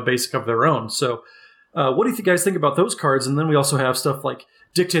to grab a basic of their own. So what do you guys think about those cards? And then we also have stuff like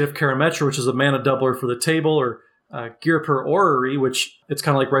Dictate of Karametra, which is a mana doubler for the table, or Girpur Orrery, which it's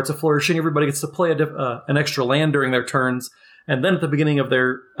kind of like Rites of Flourishing. Everybody gets to play an extra land during their turns. And then at the beginning of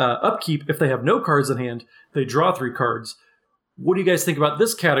their upkeep, if they have no cards in hand, they draw 3 cards. What do you guys think about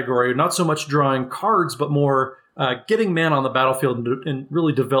this category? Not so much drawing cards, but more getting mana on the battlefield and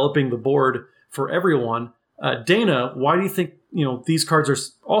really developing the board for everyone. Dana, why do you think these cards are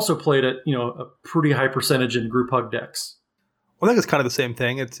also played at a pretty high percentage in group hug decks? I think it's kind of the same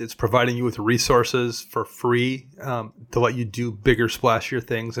thing. It's providing you with resources for free to let you do bigger, splashier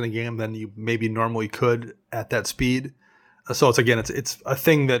things in a game than you maybe normally could at that speed. So it's a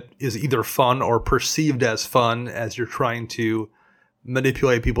thing that is either fun or perceived as fun as you're trying to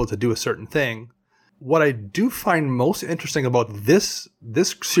manipulate people to do a certain thing. What I do find most interesting about this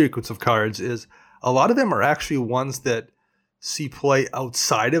sequence of cards is a lot of them are actually ones that see play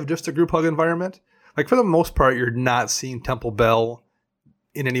outside of just a group hug environment. Like, for the most part, you're not seeing Temple Bell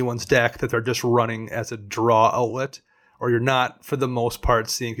in anyone's deck that they're just running as a draw outlet, or you're not, for the most part,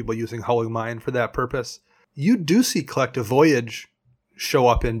 seeing people using Howling Mine for that purpose. You do see Collective Voyage show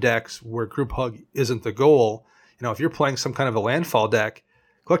up in decks where group hug isn't the goal. If you're playing some kind of a landfall deck,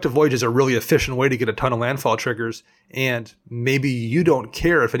 Collective Voyage is a really efficient way to get a ton of landfall triggers, and maybe you don't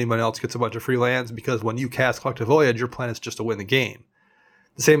care if anyone else gets a bunch of free lands, because when you cast Collective Voyage, your plan is just to win the game.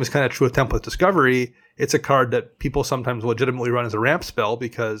 The same is kind of true with Template Discovery. It's a card that people sometimes legitimately run as a ramp spell,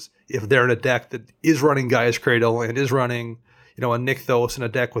 because if they're in a deck that is running Gaia's Cradle and is running, a Nykthos in a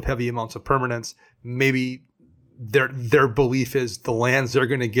deck with heavy amounts of permanence, maybe their belief is the lands they're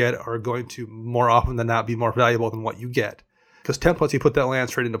going to get are going to more often than not be more valuable than what you get. Because templates, you put that land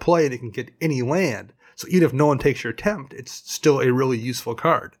straight into play and you can get any land. So even if no one takes your tempt, it's still a really useful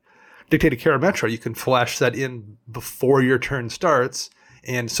card. Dictated Karametra, you can flash that in before your turn starts,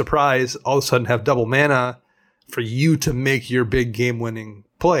 and surprise, all of a sudden have double mana for you to make your big game-winning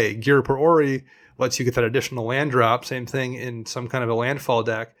play. Gira Per Ori lets you get that additional land drop. Same thing in some kind of a landfall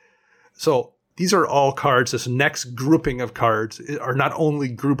deck. So these are all cards. This next grouping of cards are not only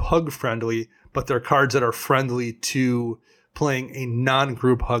group hug friendly, but they're cards that are friendly to playing a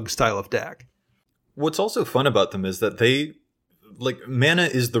non-group hug style of deck. What's also fun about them is that they, mana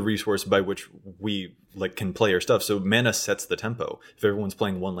is the resource by which we can play our stuff. So mana sets the tempo. If everyone's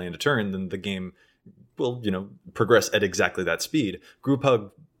playing one land a turn, then the game will, progress at exactly that speed. Group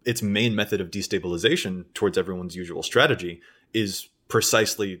hug, its main method of destabilization towards everyone's usual strategy, is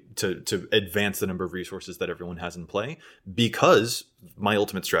precisely to advance the number of resources that everyone has in play, because my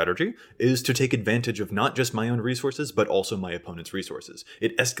ultimate strategy is to take advantage of not just my own resources, but also my opponent's resources.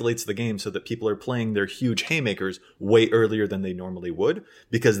 It escalates the game so that people are playing their huge haymakers way earlier than they normally would,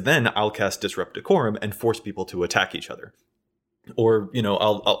 because then I'll cast Disrupt Decorum and force people to attack each other. Or,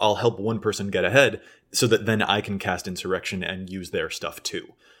 I'll help one person get ahead so that then I can cast Insurrection and use their stuff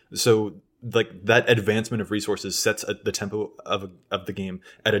too. So that advancement of resources sets the tempo of the game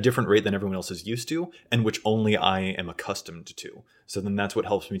at a different rate than everyone else is used to, and which only I am accustomed to. So then that's what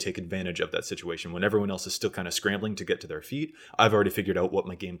helps me take advantage of that situation. When everyone else is still kind of scrambling to get to their feet, I've already figured out what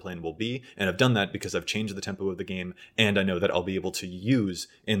my game plan will be, and I've done that because I've changed the tempo of the game, and I know that I'll be able to use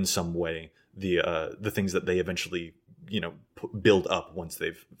in some way the things that they eventually build up once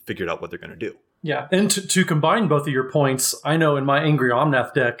they've figured out what they're going to do. Yeah, and to combine both of your points, I know in my Angry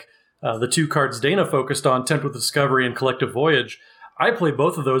Omnath deck, the 2 cards Dana focused on, Tempt with Discovery and Collective Voyage, I play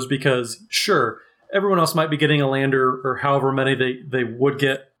both of those because, sure, everyone else might be getting a land or however many they would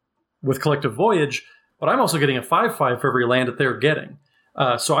get with Collective Voyage, but I'm also getting a 5/5 for every land that they're getting.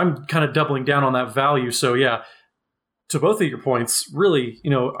 So I'm kind of doubling down on that value. So yeah, to both of your points, really,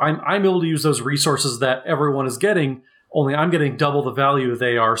 I'm able to use those resources that everyone is getting, only I'm getting double the value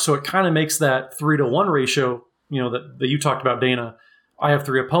they are. So it kind of makes that 3-to-1 ratio, that you talked about, Dana. I have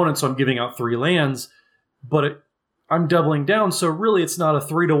 3 opponents, so I'm giving out 3 lands, but I'm doubling down. So really, it's not a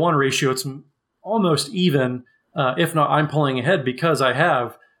 3-to-1 ratio. It's almost even. If not, I'm pulling ahead because I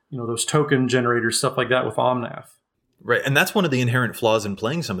have, those token generators, stuff like that with Omnath. Right, and that's one of the inherent flaws in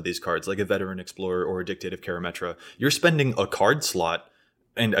playing some of these cards, like a Veteran Explorer or a Dictative Karametra. You're spending a card slot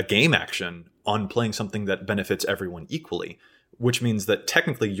and a game action on playing something that benefits everyone equally, which means that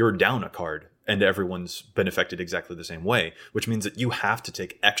technically you're down a card and everyone's been affected exactly the same way, which means that you have to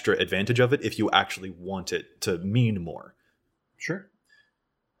take extra advantage of it if you actually want it to mean more. Sure.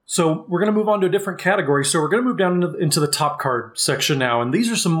 So we're going to move on to a different category. So we're going to move down into the top card section now. And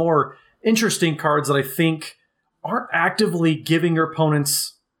these are some more interesting cards that I think aren't actively giving your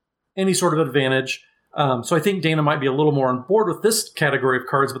opponents any sort of advantage. So I think Dana might be a little more on board with this category of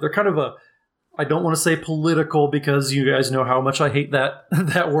cards, but they're kind of I don't want to say political because you guys know how much I hate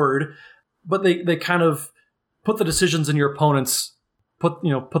that word, but they kind of put the decisions in your opponents, put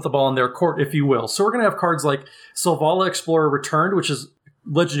the ball in their court, if you will. So we're going to have cards like Selvala Explorer Returned, which is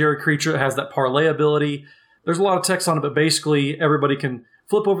legendary creature that has that parlay ability. There's a lot of text on it, but basically everybody can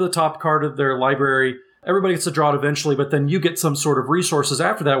flip over the top card of their library. Everybody gets to draw it eventually, but then you get some sort of resources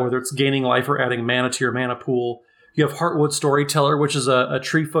after that, whether it's gaining life or adding mana to your mana pool. You have Heartwood Storyteller, which is a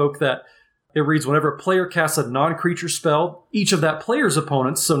tree folk that it reads whenever a player casts a non-creature spell, each of that player's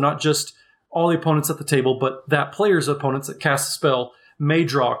opponents, so not just all the opponents at the table, but that player's opponents that cast a spell may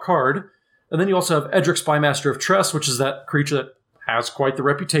draw a card. And then you also have Edric Spymaster of Tress, which is that creature that has quite the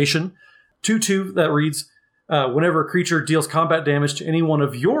reputation. 2/2 that reads, whenever a creature deals combat damage to any one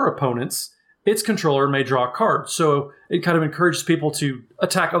of your opponents, its controller may draw a card. So it kind of encourages people to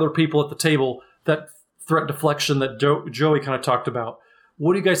attack other people at the table, that threat deflection that Joey kind of talked about.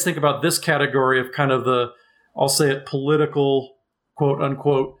 What do you guys think about this category of kind of the, I'll say it, political, quote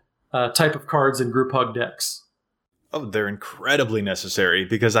unquote, type of cards in group hug decks? Oh, they're incredibly necessary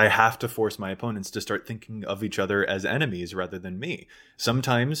because I have to force my opponents to start thinking of each other as enemies rather than me.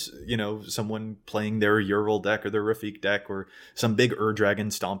 Sometimes, someone playing their Ural deck or their Rafik deck or some big Ur-Dragon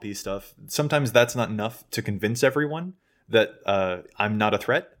stompy stuff, sometimes that's not enough to convince everyone that I'm not a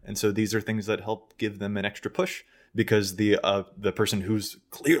threat. And so these are things that help give them an extra push, because the person who's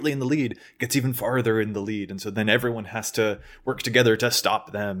clearly in the lead gets even farther in the lead. And so then everyone has to work together to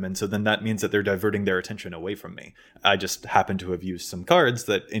stop them. And so then that means that they're diverting their attention away from me. I just happen to have used some cards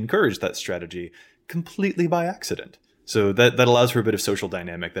that encourage that strategy completely by accident. So that allows for a bit of social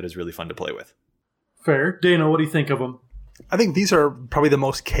dynamic that is really fun to play with. Fair. Dana, what do you think of them? I think these are probably the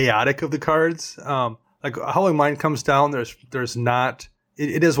most chaotic of the cards. Like Howling Mind comes down, there's not...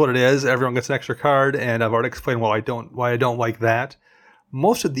 It is what it is. Everyone gets an extra card, and I've already explained why I don't like that.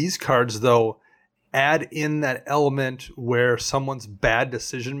 Most of these cards, though, add in that element where someone's bad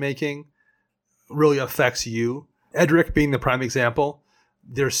decision making really affects you. Edric being the prime example.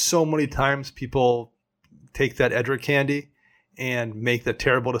 There's so many times people take that Edric candy and make the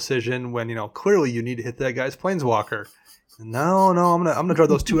terrible decision when clearly you need to hit that guy's Planeswalker. No, I'm gonna draw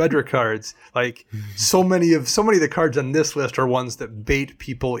those 2 Edric cards. Like so many of the cards on this list are ones that bait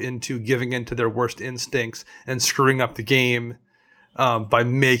people into giving into their worst instincts and screwing up the game by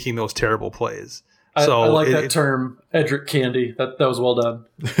making those terrible plays. So I like that term, Edric candy. That was well done.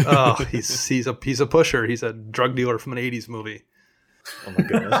 Oh, he's a pusher. He's a drug dealer from an '80s movie. Oh my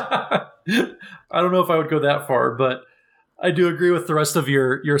goodness. I don't know if I would go that far, but I do agree with the rest of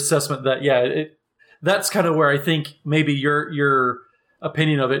your assessment that that's kind of where I think maybe your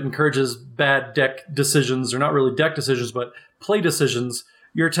opinion of it encourages bad deck decisions, or not really deck decisions, but play decisions.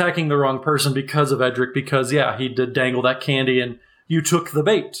 You're attacking the wrong person because of Edric, because, he did dangle that candy and you took the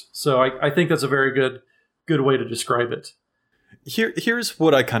bait. So I think that's a very good way to describe it. Here's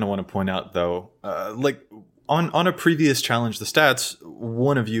what I kind of want to point out, though. On a previous Challenge the Stats,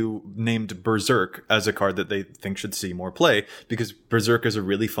 one of you named Berserk as a card that they think should see more play, because Berserk is a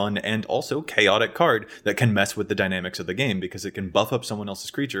really fun and also chaotic card that can mess with the dynamics of the game, because it can buff up someone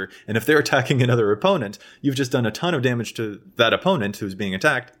else's creature, and if they're attacking another opponent, you've just done a ton of damage to that opponent who's being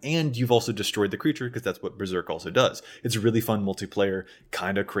attacked, and you've also destroyed the creature, because that's what Berserk also does. It's really fun multiplayer,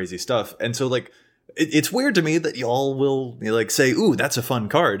 kind of crazy stuff. And so, it's weird to me that y'all will say, ooh, that's a fun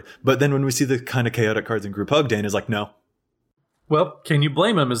card. But then when we see the kind of chaotic cards in Group Hug, Dane is like, no. Well, can you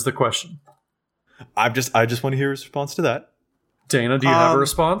blame him is the question. I just want to hear a response to that. Dana, do you have a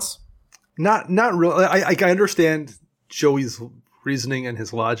response? Not really. I understand Joey's reasoning and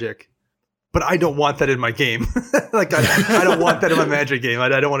his logic, but I don't want that in my game. I don't want that in my Magic game. I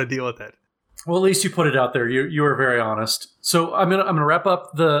don't want to deal with that. Well, at least you put it out there. You were very honest. So I'm gonna wrap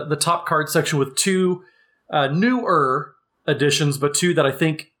up the top card section with 2 newer additions, but 2 that I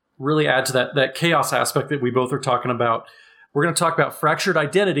think really add to that chaos aspect that we both are talking about. We're going to talk about Fractured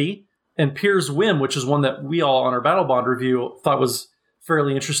Identity and Pier's Whim, which is one that we all on our Battle Bond review thought was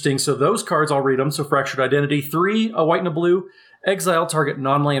fairly interesting. So those cards, I'll read them. So Fractured Identity, 3, a white and a blue, exile target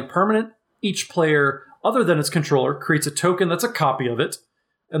non-land permanent. Each player, other than its controller, creates a token that's a copy of it.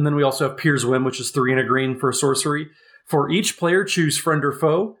 And then we also have Pier's Whim, which is 3 and a green for a sorcery. For each player, choose friend or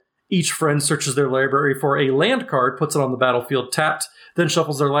foe. Each friend searches their library for a land card, puts it on the battlefield tapped, then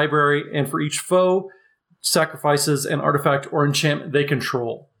shuffles their library, and for each foe, sacrifices an artifact or enchantment they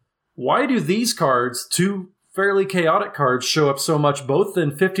control. Why do these cards, 2 fairly chaotic cards, show up so much both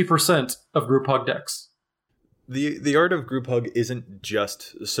in 50% of Group Hug decks? The art of Group Hug isn't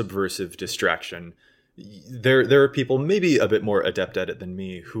just subversive distraction. There are people maybe a bit more adept at it than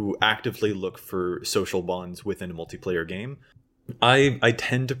me who actively look for social bonds within a multiplayer game. I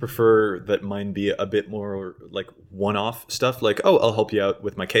tend to prefer that mine be a bit more like one-off stuff, like, oh, I'll help you out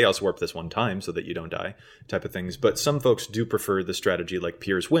with my Chaos Warp this one time so that you don't die, type of things. But some folks do prefer the strategy like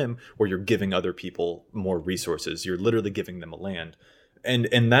Pier's Whim, where you're giving other people more resources. You're literally giving them a land.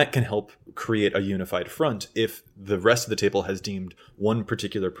 And that can help create a unified front if the rest of the table has deemed one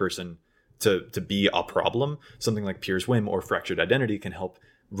particular person to be a problem. Something like Piers Whim or Fractured Identity can help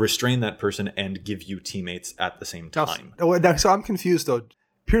restrain that person and give you teammates at the same time. So I'm confused, though.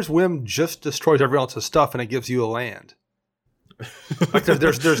 Piers Whim just destroys everyone else's stuff and it gives you a land. Like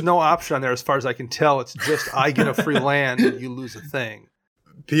there's no option on there as far as I can tell. It's just I get a free land and you lose a thing.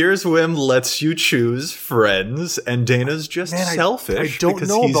 Piers Whim lets you choose friends, and Dana's just selfish I don't because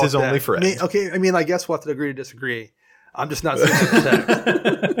know he's about his only that. friend. I guess we'll have to agree to disagree. I'm just not seeing the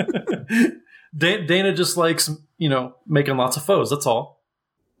text. Dana just likes, making lots of foes. That's all.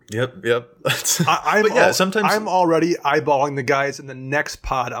 Yep. Sometimes I'm already eyeballing the guys in the next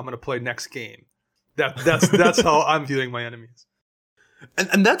pod I'm going to play next game. That's how I'm viewing my enemies.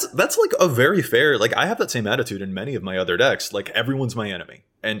 And that's like a very fair, like I have that same attitude in many of my other decks. Like everyone's my enemy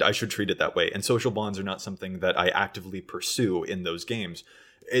and I should treat it that way. And social bonds are not something that I actively pursue in those games.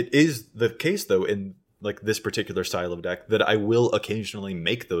 It is the case though in like this particular style of deck that I will occasionally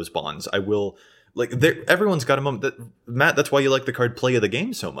make those bonds. I will everyone's got a moment that Matt, that's why you like the card Play of the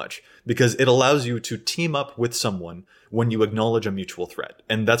Game so much, because it allows you to team up with someone when you acknowledge a mutual threat.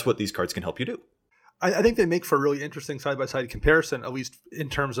 And that's what these cards can help you do. I think they make for a really interesting side-by-side comparison, at least in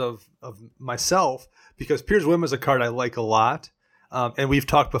terms of myself, because Piers Whim is a card I like a lot. And we've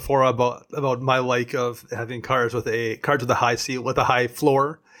talked before about my like of having cards with a high ceiling, with a high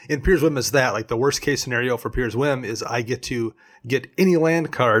floor. And Piers Whim is that. Like the worst case scenario for Piers Whim is I get to get any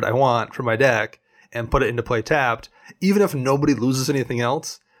land card I want from my deck and put it into play tapped. Even if nobody loses anything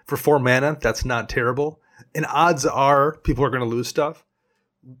else, for 4 mana, that's not terrible. And odds are people are going to lose stuff.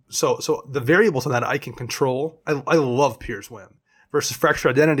 So the variables on that I can control. I love Piers Whim. Versus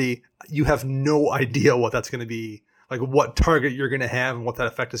Fractured Identity, you have no idea what that's going to be, like what target you're going to have and what that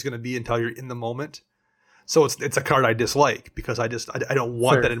effect is going to be until you're in the moment. So it's a card I dislike because I don't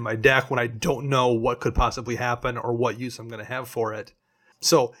want that in my deck when I don't know what could possibly happen or what use I'm going to have for it.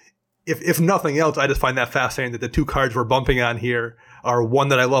 So if nothing else, I just find that fascinating that the 2 cards we're bumping on here are one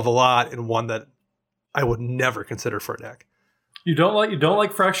that I love a lot and one that I would never consider for a deck. You don't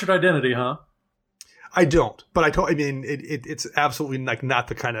like Fractured Identity, huh? I don't, but it's absolutely like not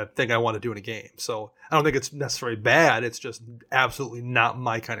the kind of thing I want to do in a game. So I don't think it's necessarily bad. It's just absolutely not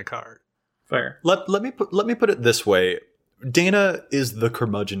my kind of card. Fair. Let me put it this way. Dana is the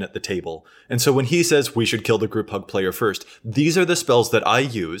curmudgeon at the table. And so when he says we should kill the group hug player first, these are the spells that I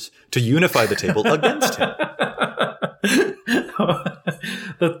use to unify the table against him.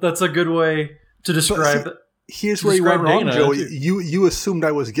 That's a good way to describe it. Here's where you went wrong, Joey. You assumed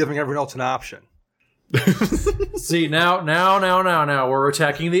I was giving everyone else an option. See, now we're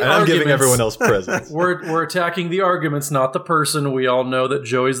attacking the arguments. I'm giving everyone else presents. We're attacking the arguments, not the person. We all know that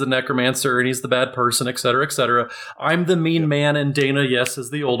Joey's the necromancer and he's the bad person, et cetera, et cetera. I'm the mean man, and Dana, yes, is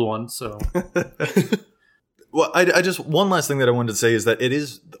the old one. So, well, I just one last thing that I wanted to say is that it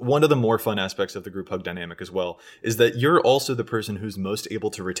is one of the more fun aspects of the group hug dynamic as well. Is that you're also the person who's most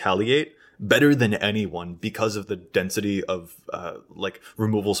able to retaliate better than anyone because of the density of like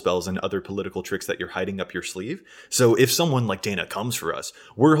removal spells and other political tricks that you're hiding up your sleeve. So if someone like Dana comes for us,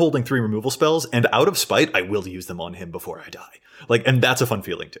 we're holding 3 removal spells, and out of spite, I will use them on him before I die. Like, and that's a fun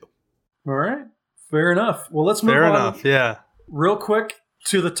feeling too. All right, fair enough. Well, let's move on. Fair enough, yeah. Real quick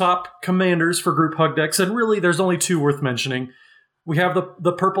to the top commanders for group hug decks, and really, there's only 2 worth mentioning. We have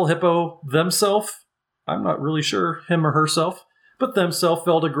the Purple Hippo themself. I'm not really sure him or herself. But themself,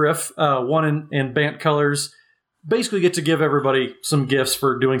 Veldegriff, 1 in Bant colors, basically get to give everybody some gifts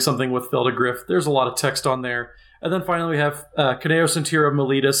for doing something with Veldegriff. There's a lot of text on there. And then finally we have Kadeo Centaur of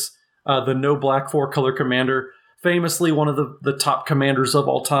Meletis, the no black 4-color commander, famously one of the top commanders of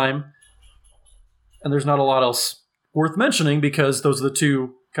all time. And there's not a lot else worth mentioning because those are the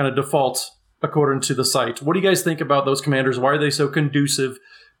 2 kind of defaults according to the site. What do you guys think about those commanders? Why are they so conducive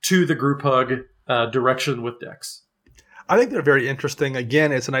to the group hug direction with decks? I think they're very interesting.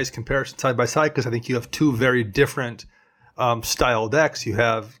 Again, it's a nice comparison side by side because I think you have 2 very different style decks. You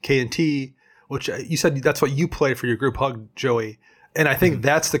have K&T, which you said that's what you play for your group hug, Joey. And I think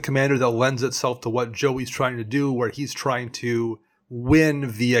that's the commander that lends itself to what Joey's trying to do, where he's trying to win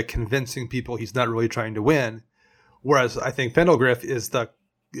via convincing people he's not really trying to win. Whereas I think Veldegriff is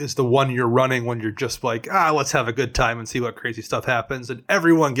the one you're running when you're just like, let's have a good time and see what crazy stuff happens, and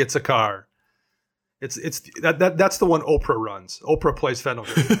everyone gets a car. That's the one Oprah runs. Oprah plays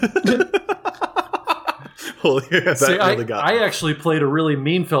Veldegriff. Well, yeah, I actually played a really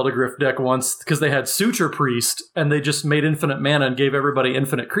mean Veldegriff deck once because they had Suture Priest and they just made infinite mana and gave everybody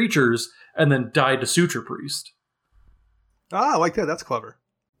infinite creatures and then died to Suture Priest. I like that. That's clever.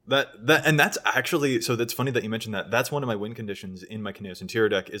 And that's actually, so that's funny that you mentioned that. That's one of my win conditions in my Chaos Interior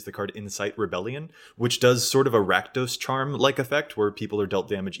deck is the card Incite Rebellion, which does sort of a Rakdos Charm like effect where people are dealt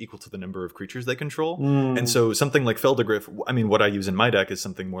damage equal to the number of creatures they control. And so something like Feldergriff, I mean, what I use in my deck is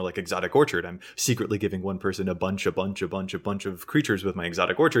something more like Exotic Orchard. I'm secretly giving one person a bunch of creatures with my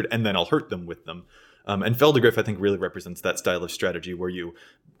Exotic Orchard, and then I'll hurt them with them. And Feldergriff, I think, really represents that style of strategy where you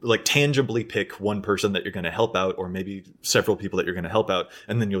like tangibly pick one person that you're going to help out, or maybe several people that you're going to help out,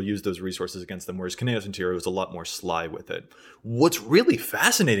 and then you'll use those resources against them. Whereas Chaos Interior is a lot more sly with it. What's really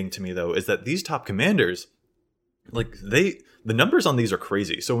fascinating to me, though, is that these top commanders, like the numbers on these are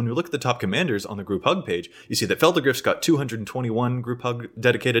crazy. So when you look at the top commanders on the Group Hug page, you see that Feldergriff's got 221 Group Hug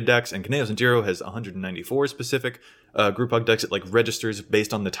dedicated decks, and Chaos Interior has 194 specific Group Hug decks. It like registers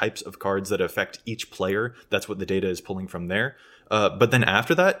based on the types of cards that affect each player. That's what the data is pulling from there. But then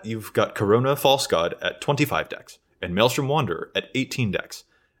after that, you've got Corona False God at 25 decks, and Maelstrom Wanderer at 18 decks.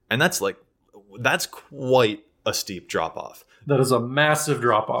 And that's quite a steep drop off. That is a massive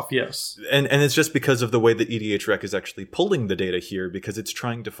drop-off, yes. And it's just because of the way that EDHREC is actually pulling the data here, because it's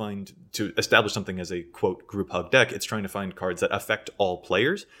trying to establish something as a, quote, Group Hug deck. It's trying to find cards that affect all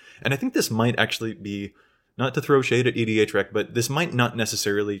players. And I think this might actually be, not to throw shade at EDHREC, but this might not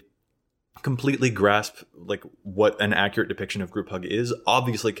necessarily completely grasp like what an accurate depiction of Group Hug is.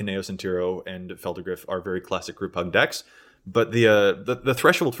 Obviously, Chaos Interior and Feldergriff are very classic Group Hug decks. But the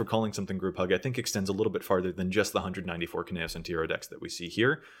threshold for calling something Group Hug, I think, extends a little bit farther than just the 194 Chaos Interior decks that we see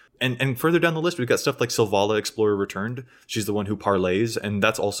here. And further down the list, we've got stuff like Sylvala Explorer Returned. She's the one who parlays, and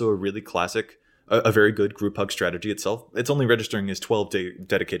that's also a really classic, a very good Group Hug strategy itself. It's only registering as 12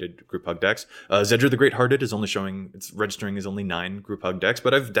 dedicated Group Hug decks. Zedruu the Great Hearted is it's registering as only 9 Group Hug decks,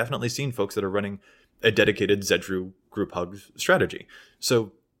 but I've definitely seen folks that are running a dedicated Zedruu Group Hug strategy.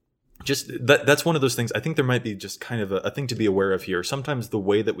 So just that's one of those things. I think there might be just kind of a thing to be aware of here. Sometimes the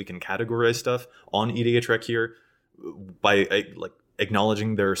way that we can categorize stuff on EDHREC here by like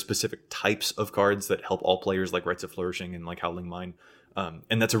acknowledging there are specific types of cards that help all players, like Rites of Flourishing and like Howling Mine.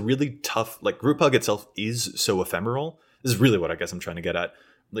 And that's a really tough, like Group Hug itself is so ephemeral. This is really what I guess I'm trying to get at.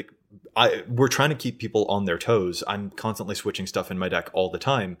 Like we're trying to keep people on their toes. I'm constantly switching stuff in my deck all the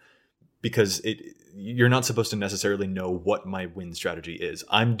time, because you're not supposed to necessarily know what my win strategy is.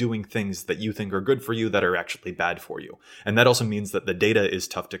 I'm doing things that you think are good for you that are actually bad for you. And that also means that the data is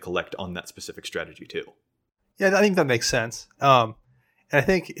tough to collect on that specific strategy too. Yeah, I think that makes sense. And I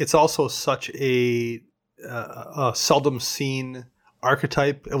think it's also such a seldom seen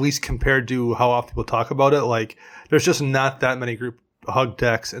archetype, at least compared to how often people talk about it. Like, there's just not that many Group Hug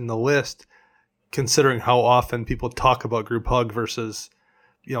decks in the list, considering how often people talk about Group Hug versus,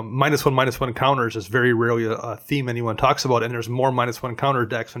 -1/-1 counters is very rarely a theme anyone talks about, and there's more -1 counter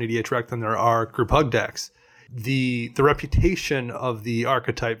decks on EDHREC than there are Group Hug decks. The reputation of the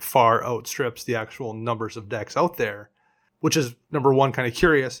archetype far outstrips the actual numbers of decks out there, which is, number one, kind of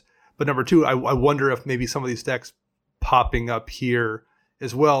curious, but number two, I wonder if maybe some of these decks popping up here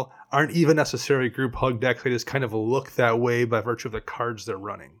as well aren't even necessarily Group Hug decks. They just kind of look that way by virtue of the cards they're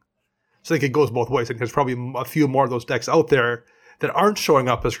running. So I think it goes both ways. I think there's probably a few more of those decks out there that aren't showing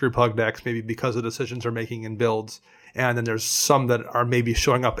up as Group Hug decks, maybe because of decisions they're making in builds. And then there's some that are maybe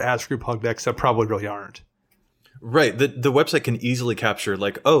showing up as Group Hug decks that probably really aren't. Right. The website can easily capture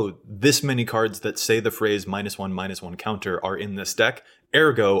like, oh, this many cards that say the phrase -1/-1 counter are in this deck.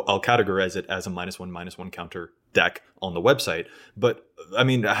 Ergo, I'll categorize it as a -1/-1 counter deck on the website. But I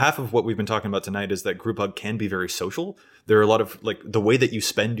mean, half of what we've been talking about tonight is that Group Hug can be very social. There are a lot of like the way that you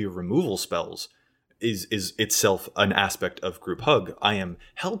spend your removal spells is itself an aspect of Group Hug. I am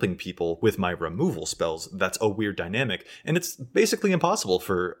helping people with my removal spells. That's a weird dynamic. And it's basically impossible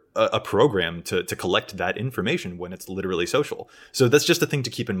for a program to collect that information when it's literally social. So that's just a thing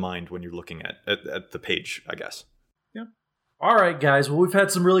to keep in mind when you're looking at the page, I guess. Yeah. All right, guys. Well, we've had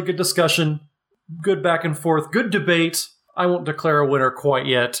some really good discussion, good back and forth, good debate. I won't declare a winner quite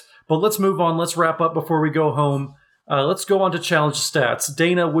yet, but let's move on. Let's wrap up before we go home. Let's go on to challenge stats.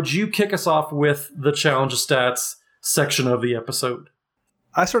 Dana, would you kick us off with the challenge stats section of the episode?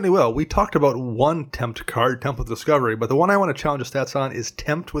 I certainly will. We talked about one Tempt card, Tempt with Discovery, but the one I want to challenge the stats on is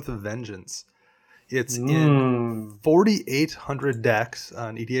Tempt with Vengeance. It's in 4,800 decks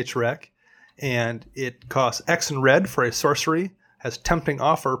on EDHREC, and it costs X in red for a sorcery, has Tempting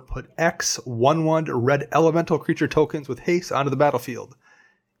Offer, put X 1/1 red elemental creature tokens with haste onto the battlefield.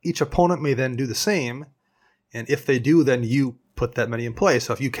 Each opponent may then do the same, and if they do, then you put that many in play.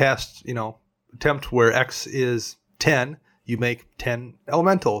 So if you cast, Tempt where X is 10, you make 10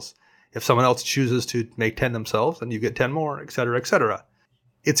 elementals. If someone else chooses to make 10 themselves, then you get 10 more, etc., etc.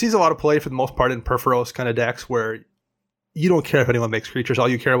 It sees a lot of play for the most part in Purphoros kind of decks where you don't care if anyone makes creatures. All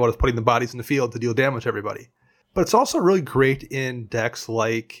you care about is putting the bodies in the field to deal damage to everybody. But it's also really great in decks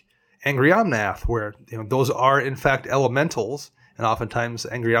like Angry Omnath, where those are in fact elementals, and oftentimes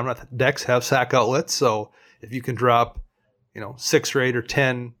Angry Omnath decks have sack outlets. So if you can drop, 6 or 8 or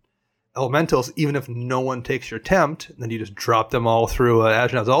 10 elementals, even if no one takes your tempt, then you just drop them all through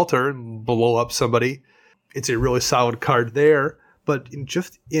Ajnav's Altar and blow up somebody. It's a really solid card there. But in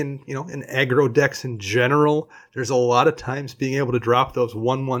aggro decks in general, there's a lot of times being able to drop those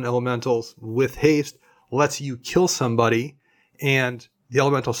 1/1 elementals with haste lets you kill somebody, and the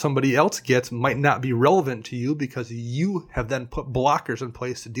elemental somebody else gets might not be relevant to you because you have then put blockers in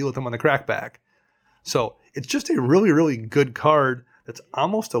place to deal with them on the crackback. So it's just a really, really good card that's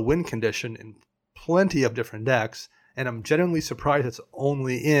almost a win condition in plenty of different decks, and I'm genuinely surprised it's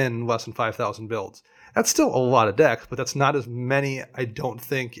only in less than 5,000 builds. That's still a lot of decks, but that's not as many, I don't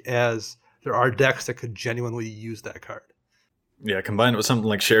think, as there are decks that could genuinely use that card. Yeah, combined with something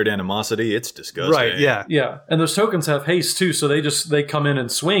like Shared Animosity, it's disgusting. Right, yeah. Yeah, and those tokens have haste too, so they come in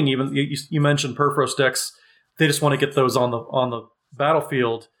and swing. Even you mentioned Purphoros decks, they just want to get those on the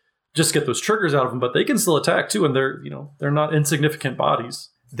battlefield, just get those triggers out of them, but they can still attack too, and they're not insignificant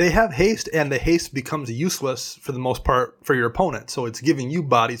bodies. They have haste, and the haste becomes useless for the most part for your opponent. So it's giving you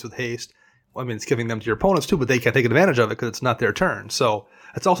bodies with haste. I mean, it's giving them to your opponents too, but they can't take advantage of it because it's not their turn. So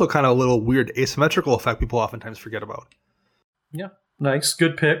it's also kind of a little weird asymmetrical effect people oftentimes forget about. Yeah, nice.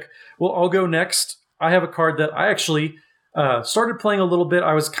 Good pick. Well, I'll go next. I have a card that I actually started playing a little bit.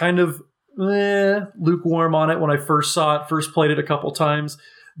 I was kind of lukewarm on it when I first saw it, first played it a couple times,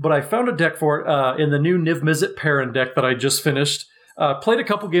 but I found a deck for it in the new Niv Mizzet Perrin deck that I just finished. Played a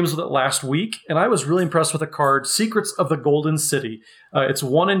couple games with it last week, and I was really impressed with the card, Secrets of the Golden City. It's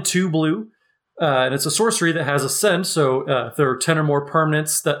 1 and 2 blue, and it's a sorcery that has Ascend, so if there are 10 or more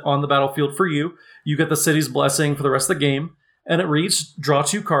permanents that on the battlefield for you, you get the City's Blessing for the rest of the game. And it reads, draw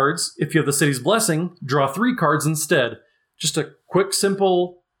 2 cards. If you have the City's Blessing, draw 3 cards instead. Just a quick,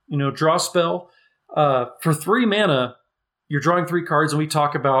 simple, draw spell. For 3 mana, you're drawing 3 cards, and we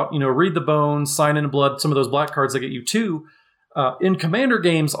talk about, Read the Bones, Sign in Blood, some of those black cards that get you 2. In Commander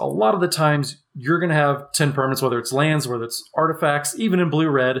games, a lot of the times, you're going to have 10 permanents, whether it's lands, whether it's artifacts, even in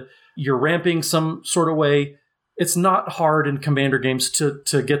blue-red. You're ramping some sort of way. It's not hard in Commander games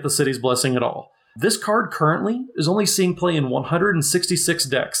to get the City's Blessing at all. This card currently is only seeing play in 166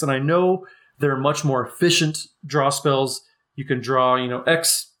 decks, and I know they're much more efficient draw spells. You can draw,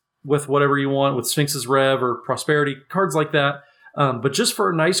 X with whatever you want, with Sphinx's Rev or Prosperity, cards like that. But just for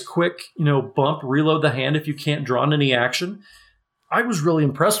a nice, quick, bump, reload the hand if you can't draw in any action. I was really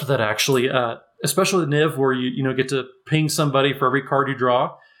impressed with that, actually, especially the Niv, where you get to ping somebody for every card you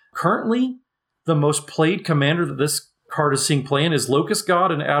draw. Currently, the most played commander that this card is seeing play in is Locust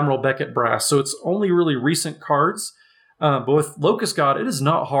God and Admiral Beckett Brass. So it's only really recent cards. But with Locust God, it is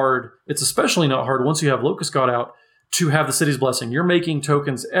not hard. It's especially not hard once you have Locust God out to have the City's Blessing. You're making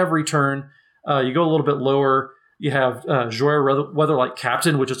tokens every turn. You go a little bit lower. You have Joya Weatherlight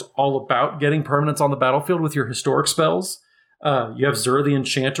Captain, which is all about getting permanents on the battlefield with your historic spells. You have Zur the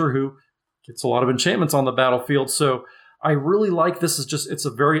Enchanter, who gets a lot of enchantments on the battlefield. So I really like this. It's a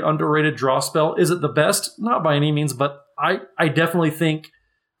very underrated draw spell. Is it the best? Not by any means, but I definitely think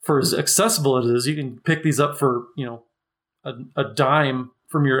for as accessible as it is, you can pick these up for, a dime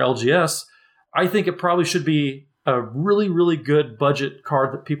from your LGS. I think it probably should be a really, really good budget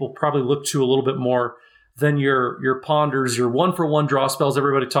card that people probably look to a little bit more than your Ponders, your 1-for-1 draw spells.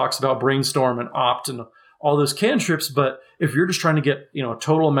 Everybody talks about Brainstorm and Opt and all those cantrips, but if you're just trying to get, a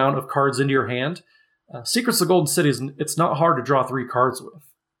total amount of cards into your hand, Secrets of the Golden City, it's not hard to draw 3 cards with.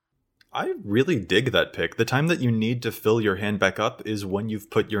 I really dig that pick. The time that you need to fill your hand back up is when you've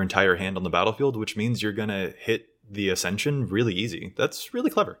put your entire hand on the battlefield, which means you're going to hit the Ascension really easy. That's really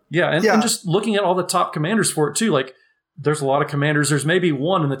clever. Yeah, and just looking at all the top commanders for it too, like there's a lot of commanders. There's maybe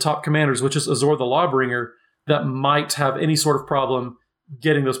one in the top commanders, which is Azor the Lawbringer, that might have any sort of problem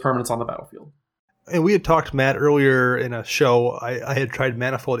getting those permanents on the battlefield. And we had talked, Matt, earlier in a show, I had tried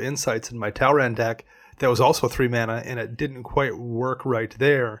Manifold Insights in my Talrand deck that was also 3 mana, and it didn't quite work right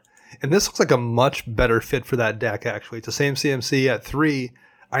there. And this looks like a much better fit for that deck, actually. It's the same CMC at 3.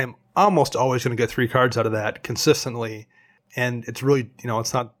 I am almost always going to get 3 cards out of that consistently. And it's really,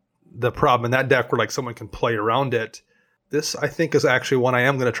 it's not the problem in that deck where like someone can play around it. This, I think, is actually one I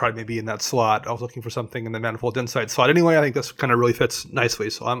am going to try maybe in that slot. I was looking for something in the Manifold Insight slot. Anyway, I think this kind of really fits nicely.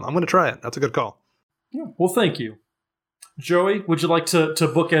 So I'm going to try it. That's a good call. Yeah. Well, thank you. Joey, would you like to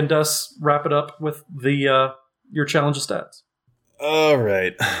bookend us, wrap it up with the your challenge of stats? All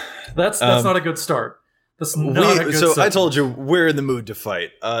right. That's not a good start. That's not a good sentence. I told you we're in the mood to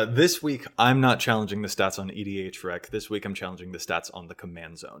fight. This week, I'm not challenging the stats on EDHREC. This week, I'm challenging the stats on the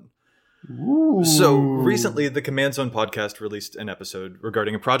Command Zone. Ooh. So recently, the Command Zone podcast released an episode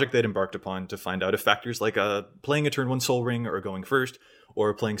regarding a project they'd embarked upon to find out if factors like playing a turn 1 Sol Ring or going first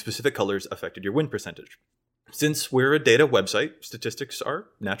or playing specific colors affected your win percentage. Since we're a data website, statistics are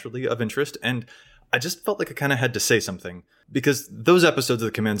naturally of interest, and I just felt like I kind of had to say something because those episodes of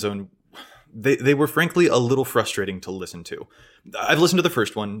the Command Zone, they were frankly a little frustrating to listen to. I've listened to the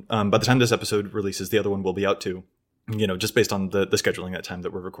first one. By the time this episode releases, the other one will be out too. Just based on the scheduling at time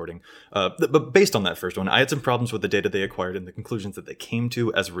that we're recording. But based on that first one, I had some problems with the data they acquired and the conclusions that they came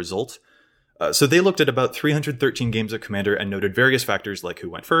to as a result. So they looked at about 313 games of Commander and noted various factors like who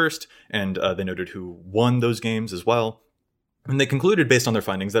went first, and they noted who won those games as well. And they concluded based on their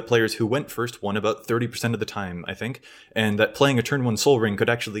findings that players who went first won about 30% of the time, I think, and that playing a turn 1 Sol Ring could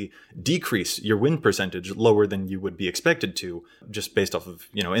actually decrease your win percentage lower than you would be expected to, just based off of,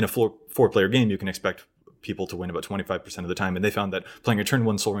 in a 4-player game, you can expect people to win about 25% of the time, and they found that playing a turn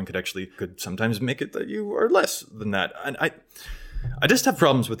 1 Sol Ring could sometimes make it that you are less than that. And I just have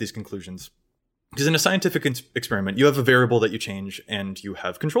problems with these conclusions. Because in a scientific experiment, you have a variable that you change and you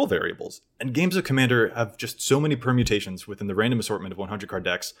have control variables. And games of Commander have just so many permutations within the random assortment of 100 card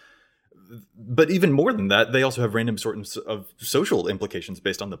decks. But even more than that, they also have random assortments of social implications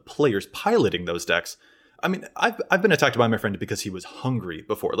based on the players piloting those decks. I mean, I've been attacked by my friend because he was hungry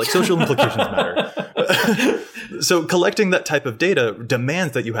before. Like, social implications matter. So collecting that type of data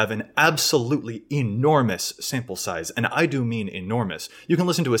demands that you have an absolutely enormous sample size. And I do mean enormous. You can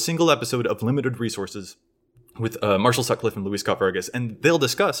listen to a single episode of Limited Resources with Marshall Sutcliffe and Luis Scott Vargas, and they'll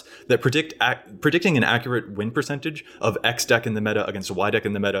discuss that predicting an accurate win percentage of X deck in the meta against Y deck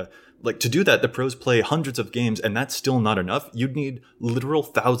in the meta. Like, to do that, the pros play hundreds of games, and that's still not enough. You'd need literal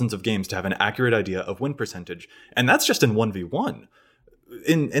thousands of games to have an accurate idea of win percentage, and that's just in 1v1.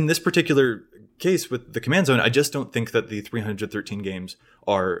 In this particular case with the Command Zone, I just don't think that the 313 games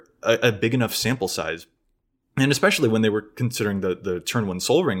are a big enough sample size. And especially when they were considering the turn 1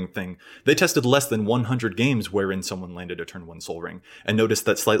 Sol Ring thing, they tested less than 100 games wherein someone landed a turn 1 Sol Ring and noticed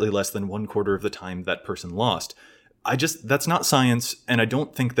that slightly less than 1/4 of the time that person lost. That's not science, and I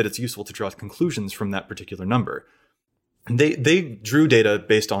don't think that it's useful to draw conclusions from that particular number. They drew data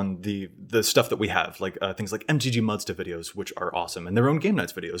based on the stuff that we have, like things like MTG Mudsta videos, which are awesome, and their own Game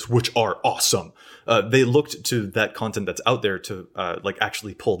Nights videos, which are awesome. They looked to that content that's out there to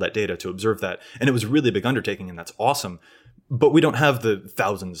actually pull that data to observe that, and it was a really big undertaking, and that's awesome. But we don't have the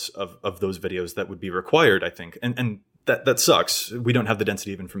thousands of those videos that would be required, I think, and that sucks. We don't have the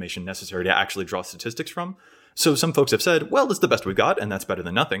density of information necessary to actually draw statistics from. So some folks have said, well, it's the best we've got, and that's better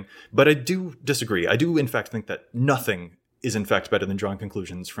than nothing. But I do disagree. I do, in fact, think that nothing is, in fact, better than drawing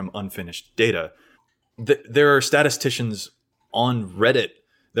conclusions from unfinished data. There are statisticians on Reddit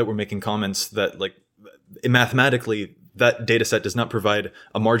that were making comments that, mathematically, that data set does not provide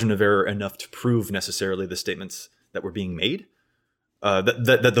a margin of error enough to prove necessarily the statements that were being made,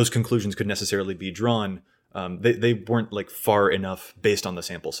 that those conclusions could necessarily be drawn. They weren't far enough based on the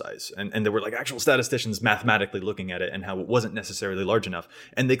sample size. And there were actual statisticians mathematically looking at it and how it wasn't necessarily large enough.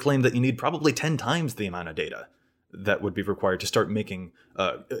 And they claimed that you need probably 10 times the amount of data that would be required to start making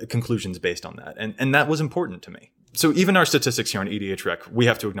conclusions based on that. And that was important to me. So even our statistics here on EDHREC, we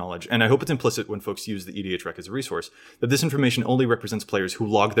have to acknowledge, and I hope it's implicit when folks use the EDHREC as a resource, that this information only represents players who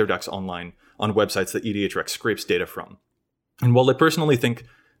log their decks online on websites that EDHREC scrapes data from. And while I personally think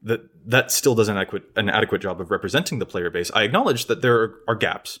that still does an adequate job of representing the player base, I acknowledge that there are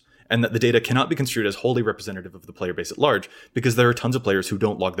gaps and that the data cannot be construed as wholly representative of the player base at large because there are tons of players who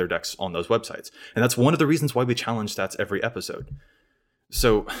don't log their decks on those websites. And that's one of the reasons why we challenge stats every episode.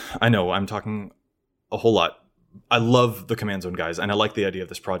 So I know I'm talking a whole lot. I love the Command Zone guys, and I like the idea of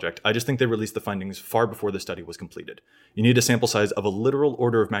this project. I just think they released the findings far before the study was completed. You need a sample size of a literal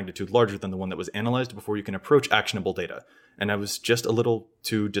order of magnitude larger than the one that was analyzed before you can approach actionable data. And I was just a little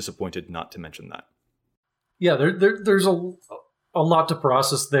too disappointed not to mention that. Yeah, there's a lot to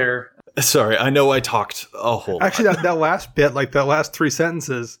process there. Sorry, I know I talked a whole lot. Actually, that last bit, that last 3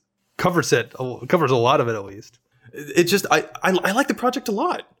 sentences, covers a lot of it at least. It just, I like the project a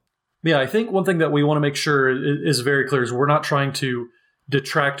lot. Yeah, I think one thing that we want to make sure is very clear is we're not trying to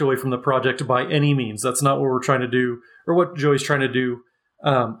detract away from the project by any means. That's not what we're trying to do, or what Joey's trying to do.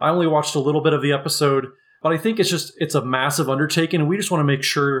 I only watched a little bit of the episode, but I think it's a massive undertaking, and we just want to make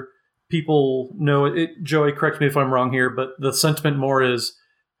sure people know it. Joey, correct me if I'm wrong here, but the sentiment more is,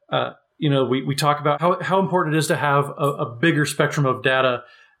 we talk about how important it is to have a bigger spectrum of data,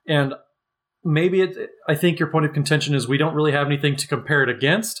 and maybe I think your point of contention is we don't really have anything to compare it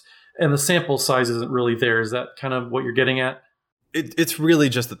against. and the sample size isn't really there. Is that kind of what you're getting at? It's really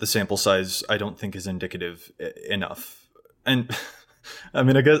just that the sample size I don't think is indicative enough. And I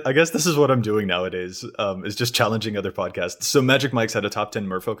mean, I guess this is what I'm doing nowadays, is just challenging other podcasts. So Magic Mike's had a top 10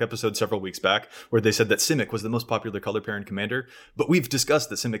 Merfolk episode several weeks back where they said that Simic was the most popular color pair in Commander, but we've discussed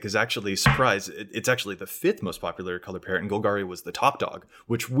that Simic is actually, surprise, it's actually the 5th most popular color pair, and Golgari was the top dog,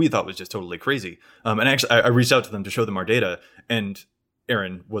 which we thought was just totally crazy. And actually, I reached out to them to show them our data, and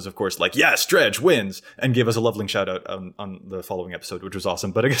Aaron was, of course, like, yes, Dredge wins, and gave us a lovely shout out on the following episode, which was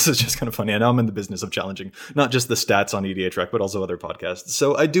awesome. But I guess it's just kind of funny. I know I'm in the business of challenging not just the stats on EDH Rec, but also other podcasts.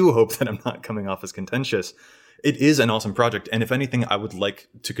 So I do hope that I'm not coming off as contentious. It is an awesome project, and if anything, I would like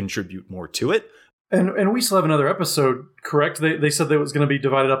to contribute more to it. And we still have another episode, correct? They said that it was going to be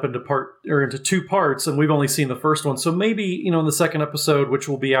divided up into 2 parts, and we've only seen the first one. So maybe, in the second episode, which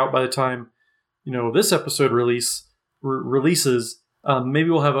will be out by the time, this episode releases, maybe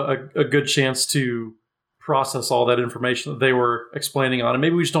we'll have a good chance to process all that information that they were explaining on. And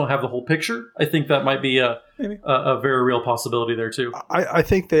maybe we just don't have the whole picture. I think that might be a very real possibility there, too. I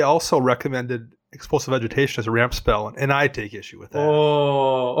think they also recommended Explosive Vegetation as a ramp spell, and I take issue with that.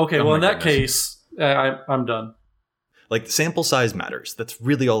 Oh, okay. Well, in that case, I'm done. Like, sample size matters. That's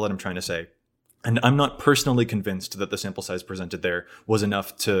really all that I'm trying to say. And I'm not personally convinced that the sample size presented there was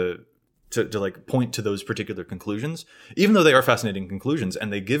enough to like point to those particular conclusions, even though they are fascinating conclusions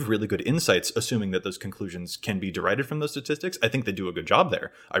and they give really good insights, assuming that those conclusions can be derided from those statistics. I think they do a good job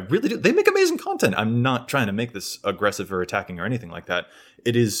there. I really do. They make amazing content. I'm not trying to make this aggressive or attacking or anything like that.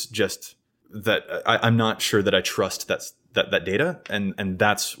 It is just that I'm not sure that I trust that data, and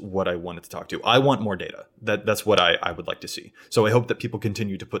that's what I wanted to talk to. I want more data. That's what I would like to see. So I hope that people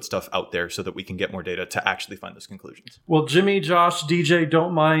continue to put stuff out there so that we can get more data to actually find those conclusions. Well, Jimmy, Josh, DJ,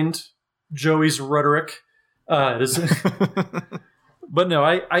 don't mind Joey's rhetoric. But no,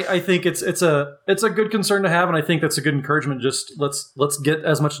 I think it's a good concern to have, and I think that's a good encouragement. Just let's get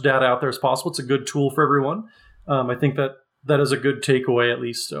as much data out there as possible. It's a good tool for everyone. I think that is a good takeaway, at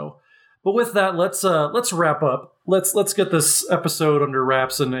least. So, but with that, let's wrap up. Let's get this episode under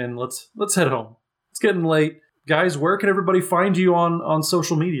wraps and let's head home. It's getting late, guys. Where can everybody find you on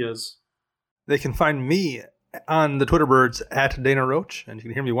social medias? They can find me on the Twitter birds at Dana Roach, and you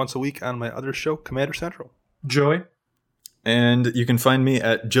can hear me once a week on my other show, Commander Central. Joey? And you can find me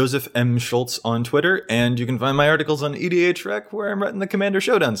at Joseph M. Schultz on Twitter, and you can find my articles on EDH Rec, where I'm writing the Commander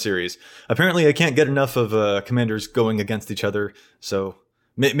Showdown series. Apparently, I can't get enough of commanders going against each other, so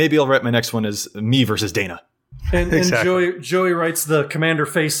maybe I'll write my next one as me versus Dana. And Joey writes the Commander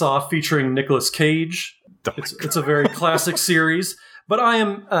Face-Off featuring Nicolas Cage. It's a very classic series. But I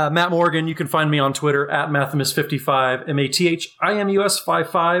am Matt Morgan. You can find me on Twitter at Mathimus55,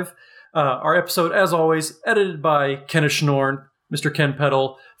 MATHIMUS55. Our episode, as always, edited by Kenneth Schnorn, Mr. Ken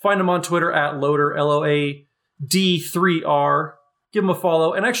Peddle. Find him on Twitter at Loader, LOAD3R. Give him a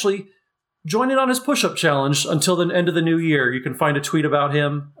follow. And actually, join in on his push-up challenge until the end of the new year. You can find a tweet about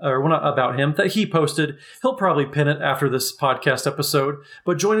him, or well, not about him, that he posted. He'll probably pin it after this podcast episode.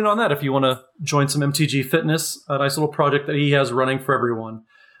 But join in on that if you want to join some MTG Fitness, a nice little project that he has running for everyone.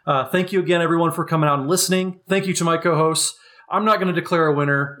 Thank you again, everyone, for coming out and listening. Thank you to my co-hosts. I'm not going to declare a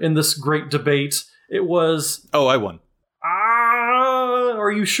winner in this great debate. It was... Oh, I won.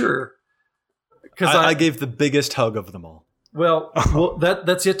 Are you sure? Because I gave the biggest hug of them all. Well,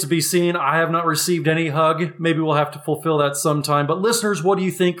 that's yet to be seen. I have not received any hug. Maybe we'll have to fulfill that sometime. But listeners, what do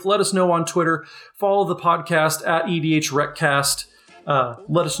you think? Let us know on Twitter. Follow the podcast at EDH Recast.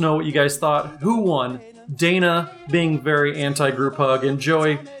 Let us know what you guys thought. Who won? Dana being very anti-group hug, and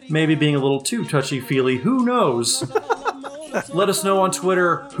Joey maybe being a little too touchy-feely. Who knows? Let us know on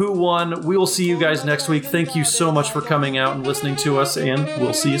Twitter who won. We will see you guys next week. Thank you so much for coming out and listening to us, and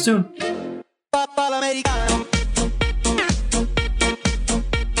we'll see you soon.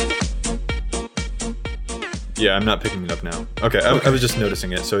 Yeah, I'm not picking it up now. Okay, I was just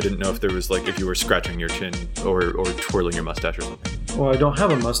noticing it, so I didn't know if there was, like, if you were scratching your chin or twirling your mustache or something. Well, I don't have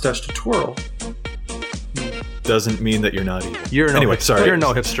a mustache to twirl. Doesn't mean that you're not evil. You're no hipster. You're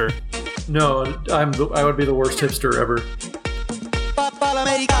no hipster. No, I would be the worst hipster ever.